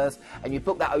transfers, and you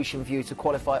book that ocean view to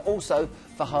qualify also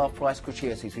for half-price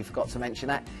gratuities. We forgot to mention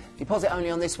that. Deposit only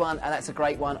on this one, and that's a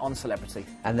great one on Celebrity.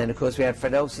 And then, of course, we had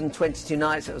Fred Olsen, 22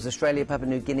 nights. It was Australia, Papua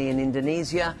New Guinea and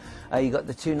Indonesia. You got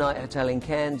the 2-night hotel in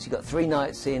Cairns. You got 3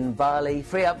 nights in Bali.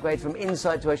 Free upgrade from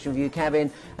inside to ocean view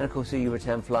cabin, and, of course, all your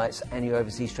return flights and your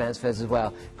overseas transfers as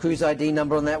well. Cruise ID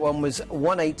number on that one was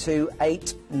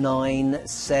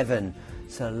 182897.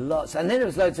 So lots, and then there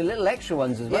was loads of little extra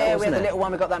ones as well. Yeah, we had the little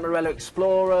one. We've got that Morello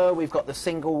Explorer. We've got the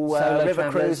single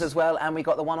river cruise as well, and we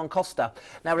got the one on Costa.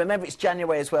 Now remember, it's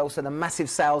January as well, so the massive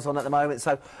sales on at the moment.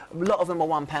 So a lot of them are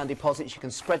 £1 deposits. You can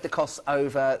spread the costs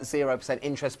over 0%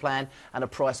 interest plan and a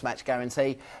price match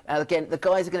guarantee. Now again, the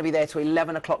guys are going to be there till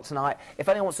 11 o'clock tonight. If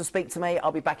anyone wants to speak to me,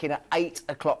 I'll be back in at 8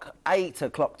 o'clock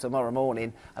tomorrow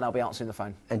morning, and I'll be answering the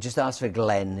phone. And just ask for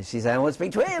Glenn. She's saying, I want to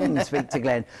speak to him. Speak to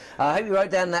Glenn. I hope you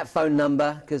wrote down that phone number,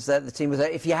 because the team was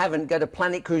there. If you haven't, go to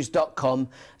planetcruise.com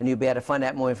and you'll be able to find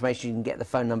out more information. You can get the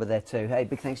phone number there too. Hey,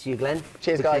 big thanks to you, Glenn.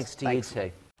 Cheers, guys. Thanks to you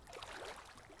too.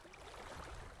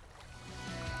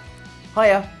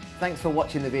 Hiya, thanks for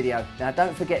watching the video. Now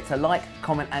don't forget to like,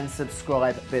 comment and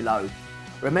subscribe below.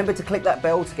 Remember to click that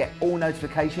bell to get all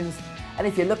notifications, and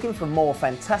if you're looking for more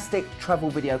fantastic travel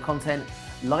video content,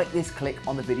 like this click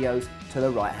on the videos to the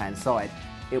right hand side.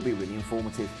 It'll be really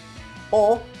informative.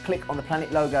 Or click on the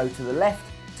Planet logo to the left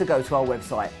to go to our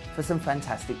website for some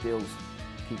fantastic deals.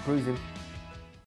 Keep cruising.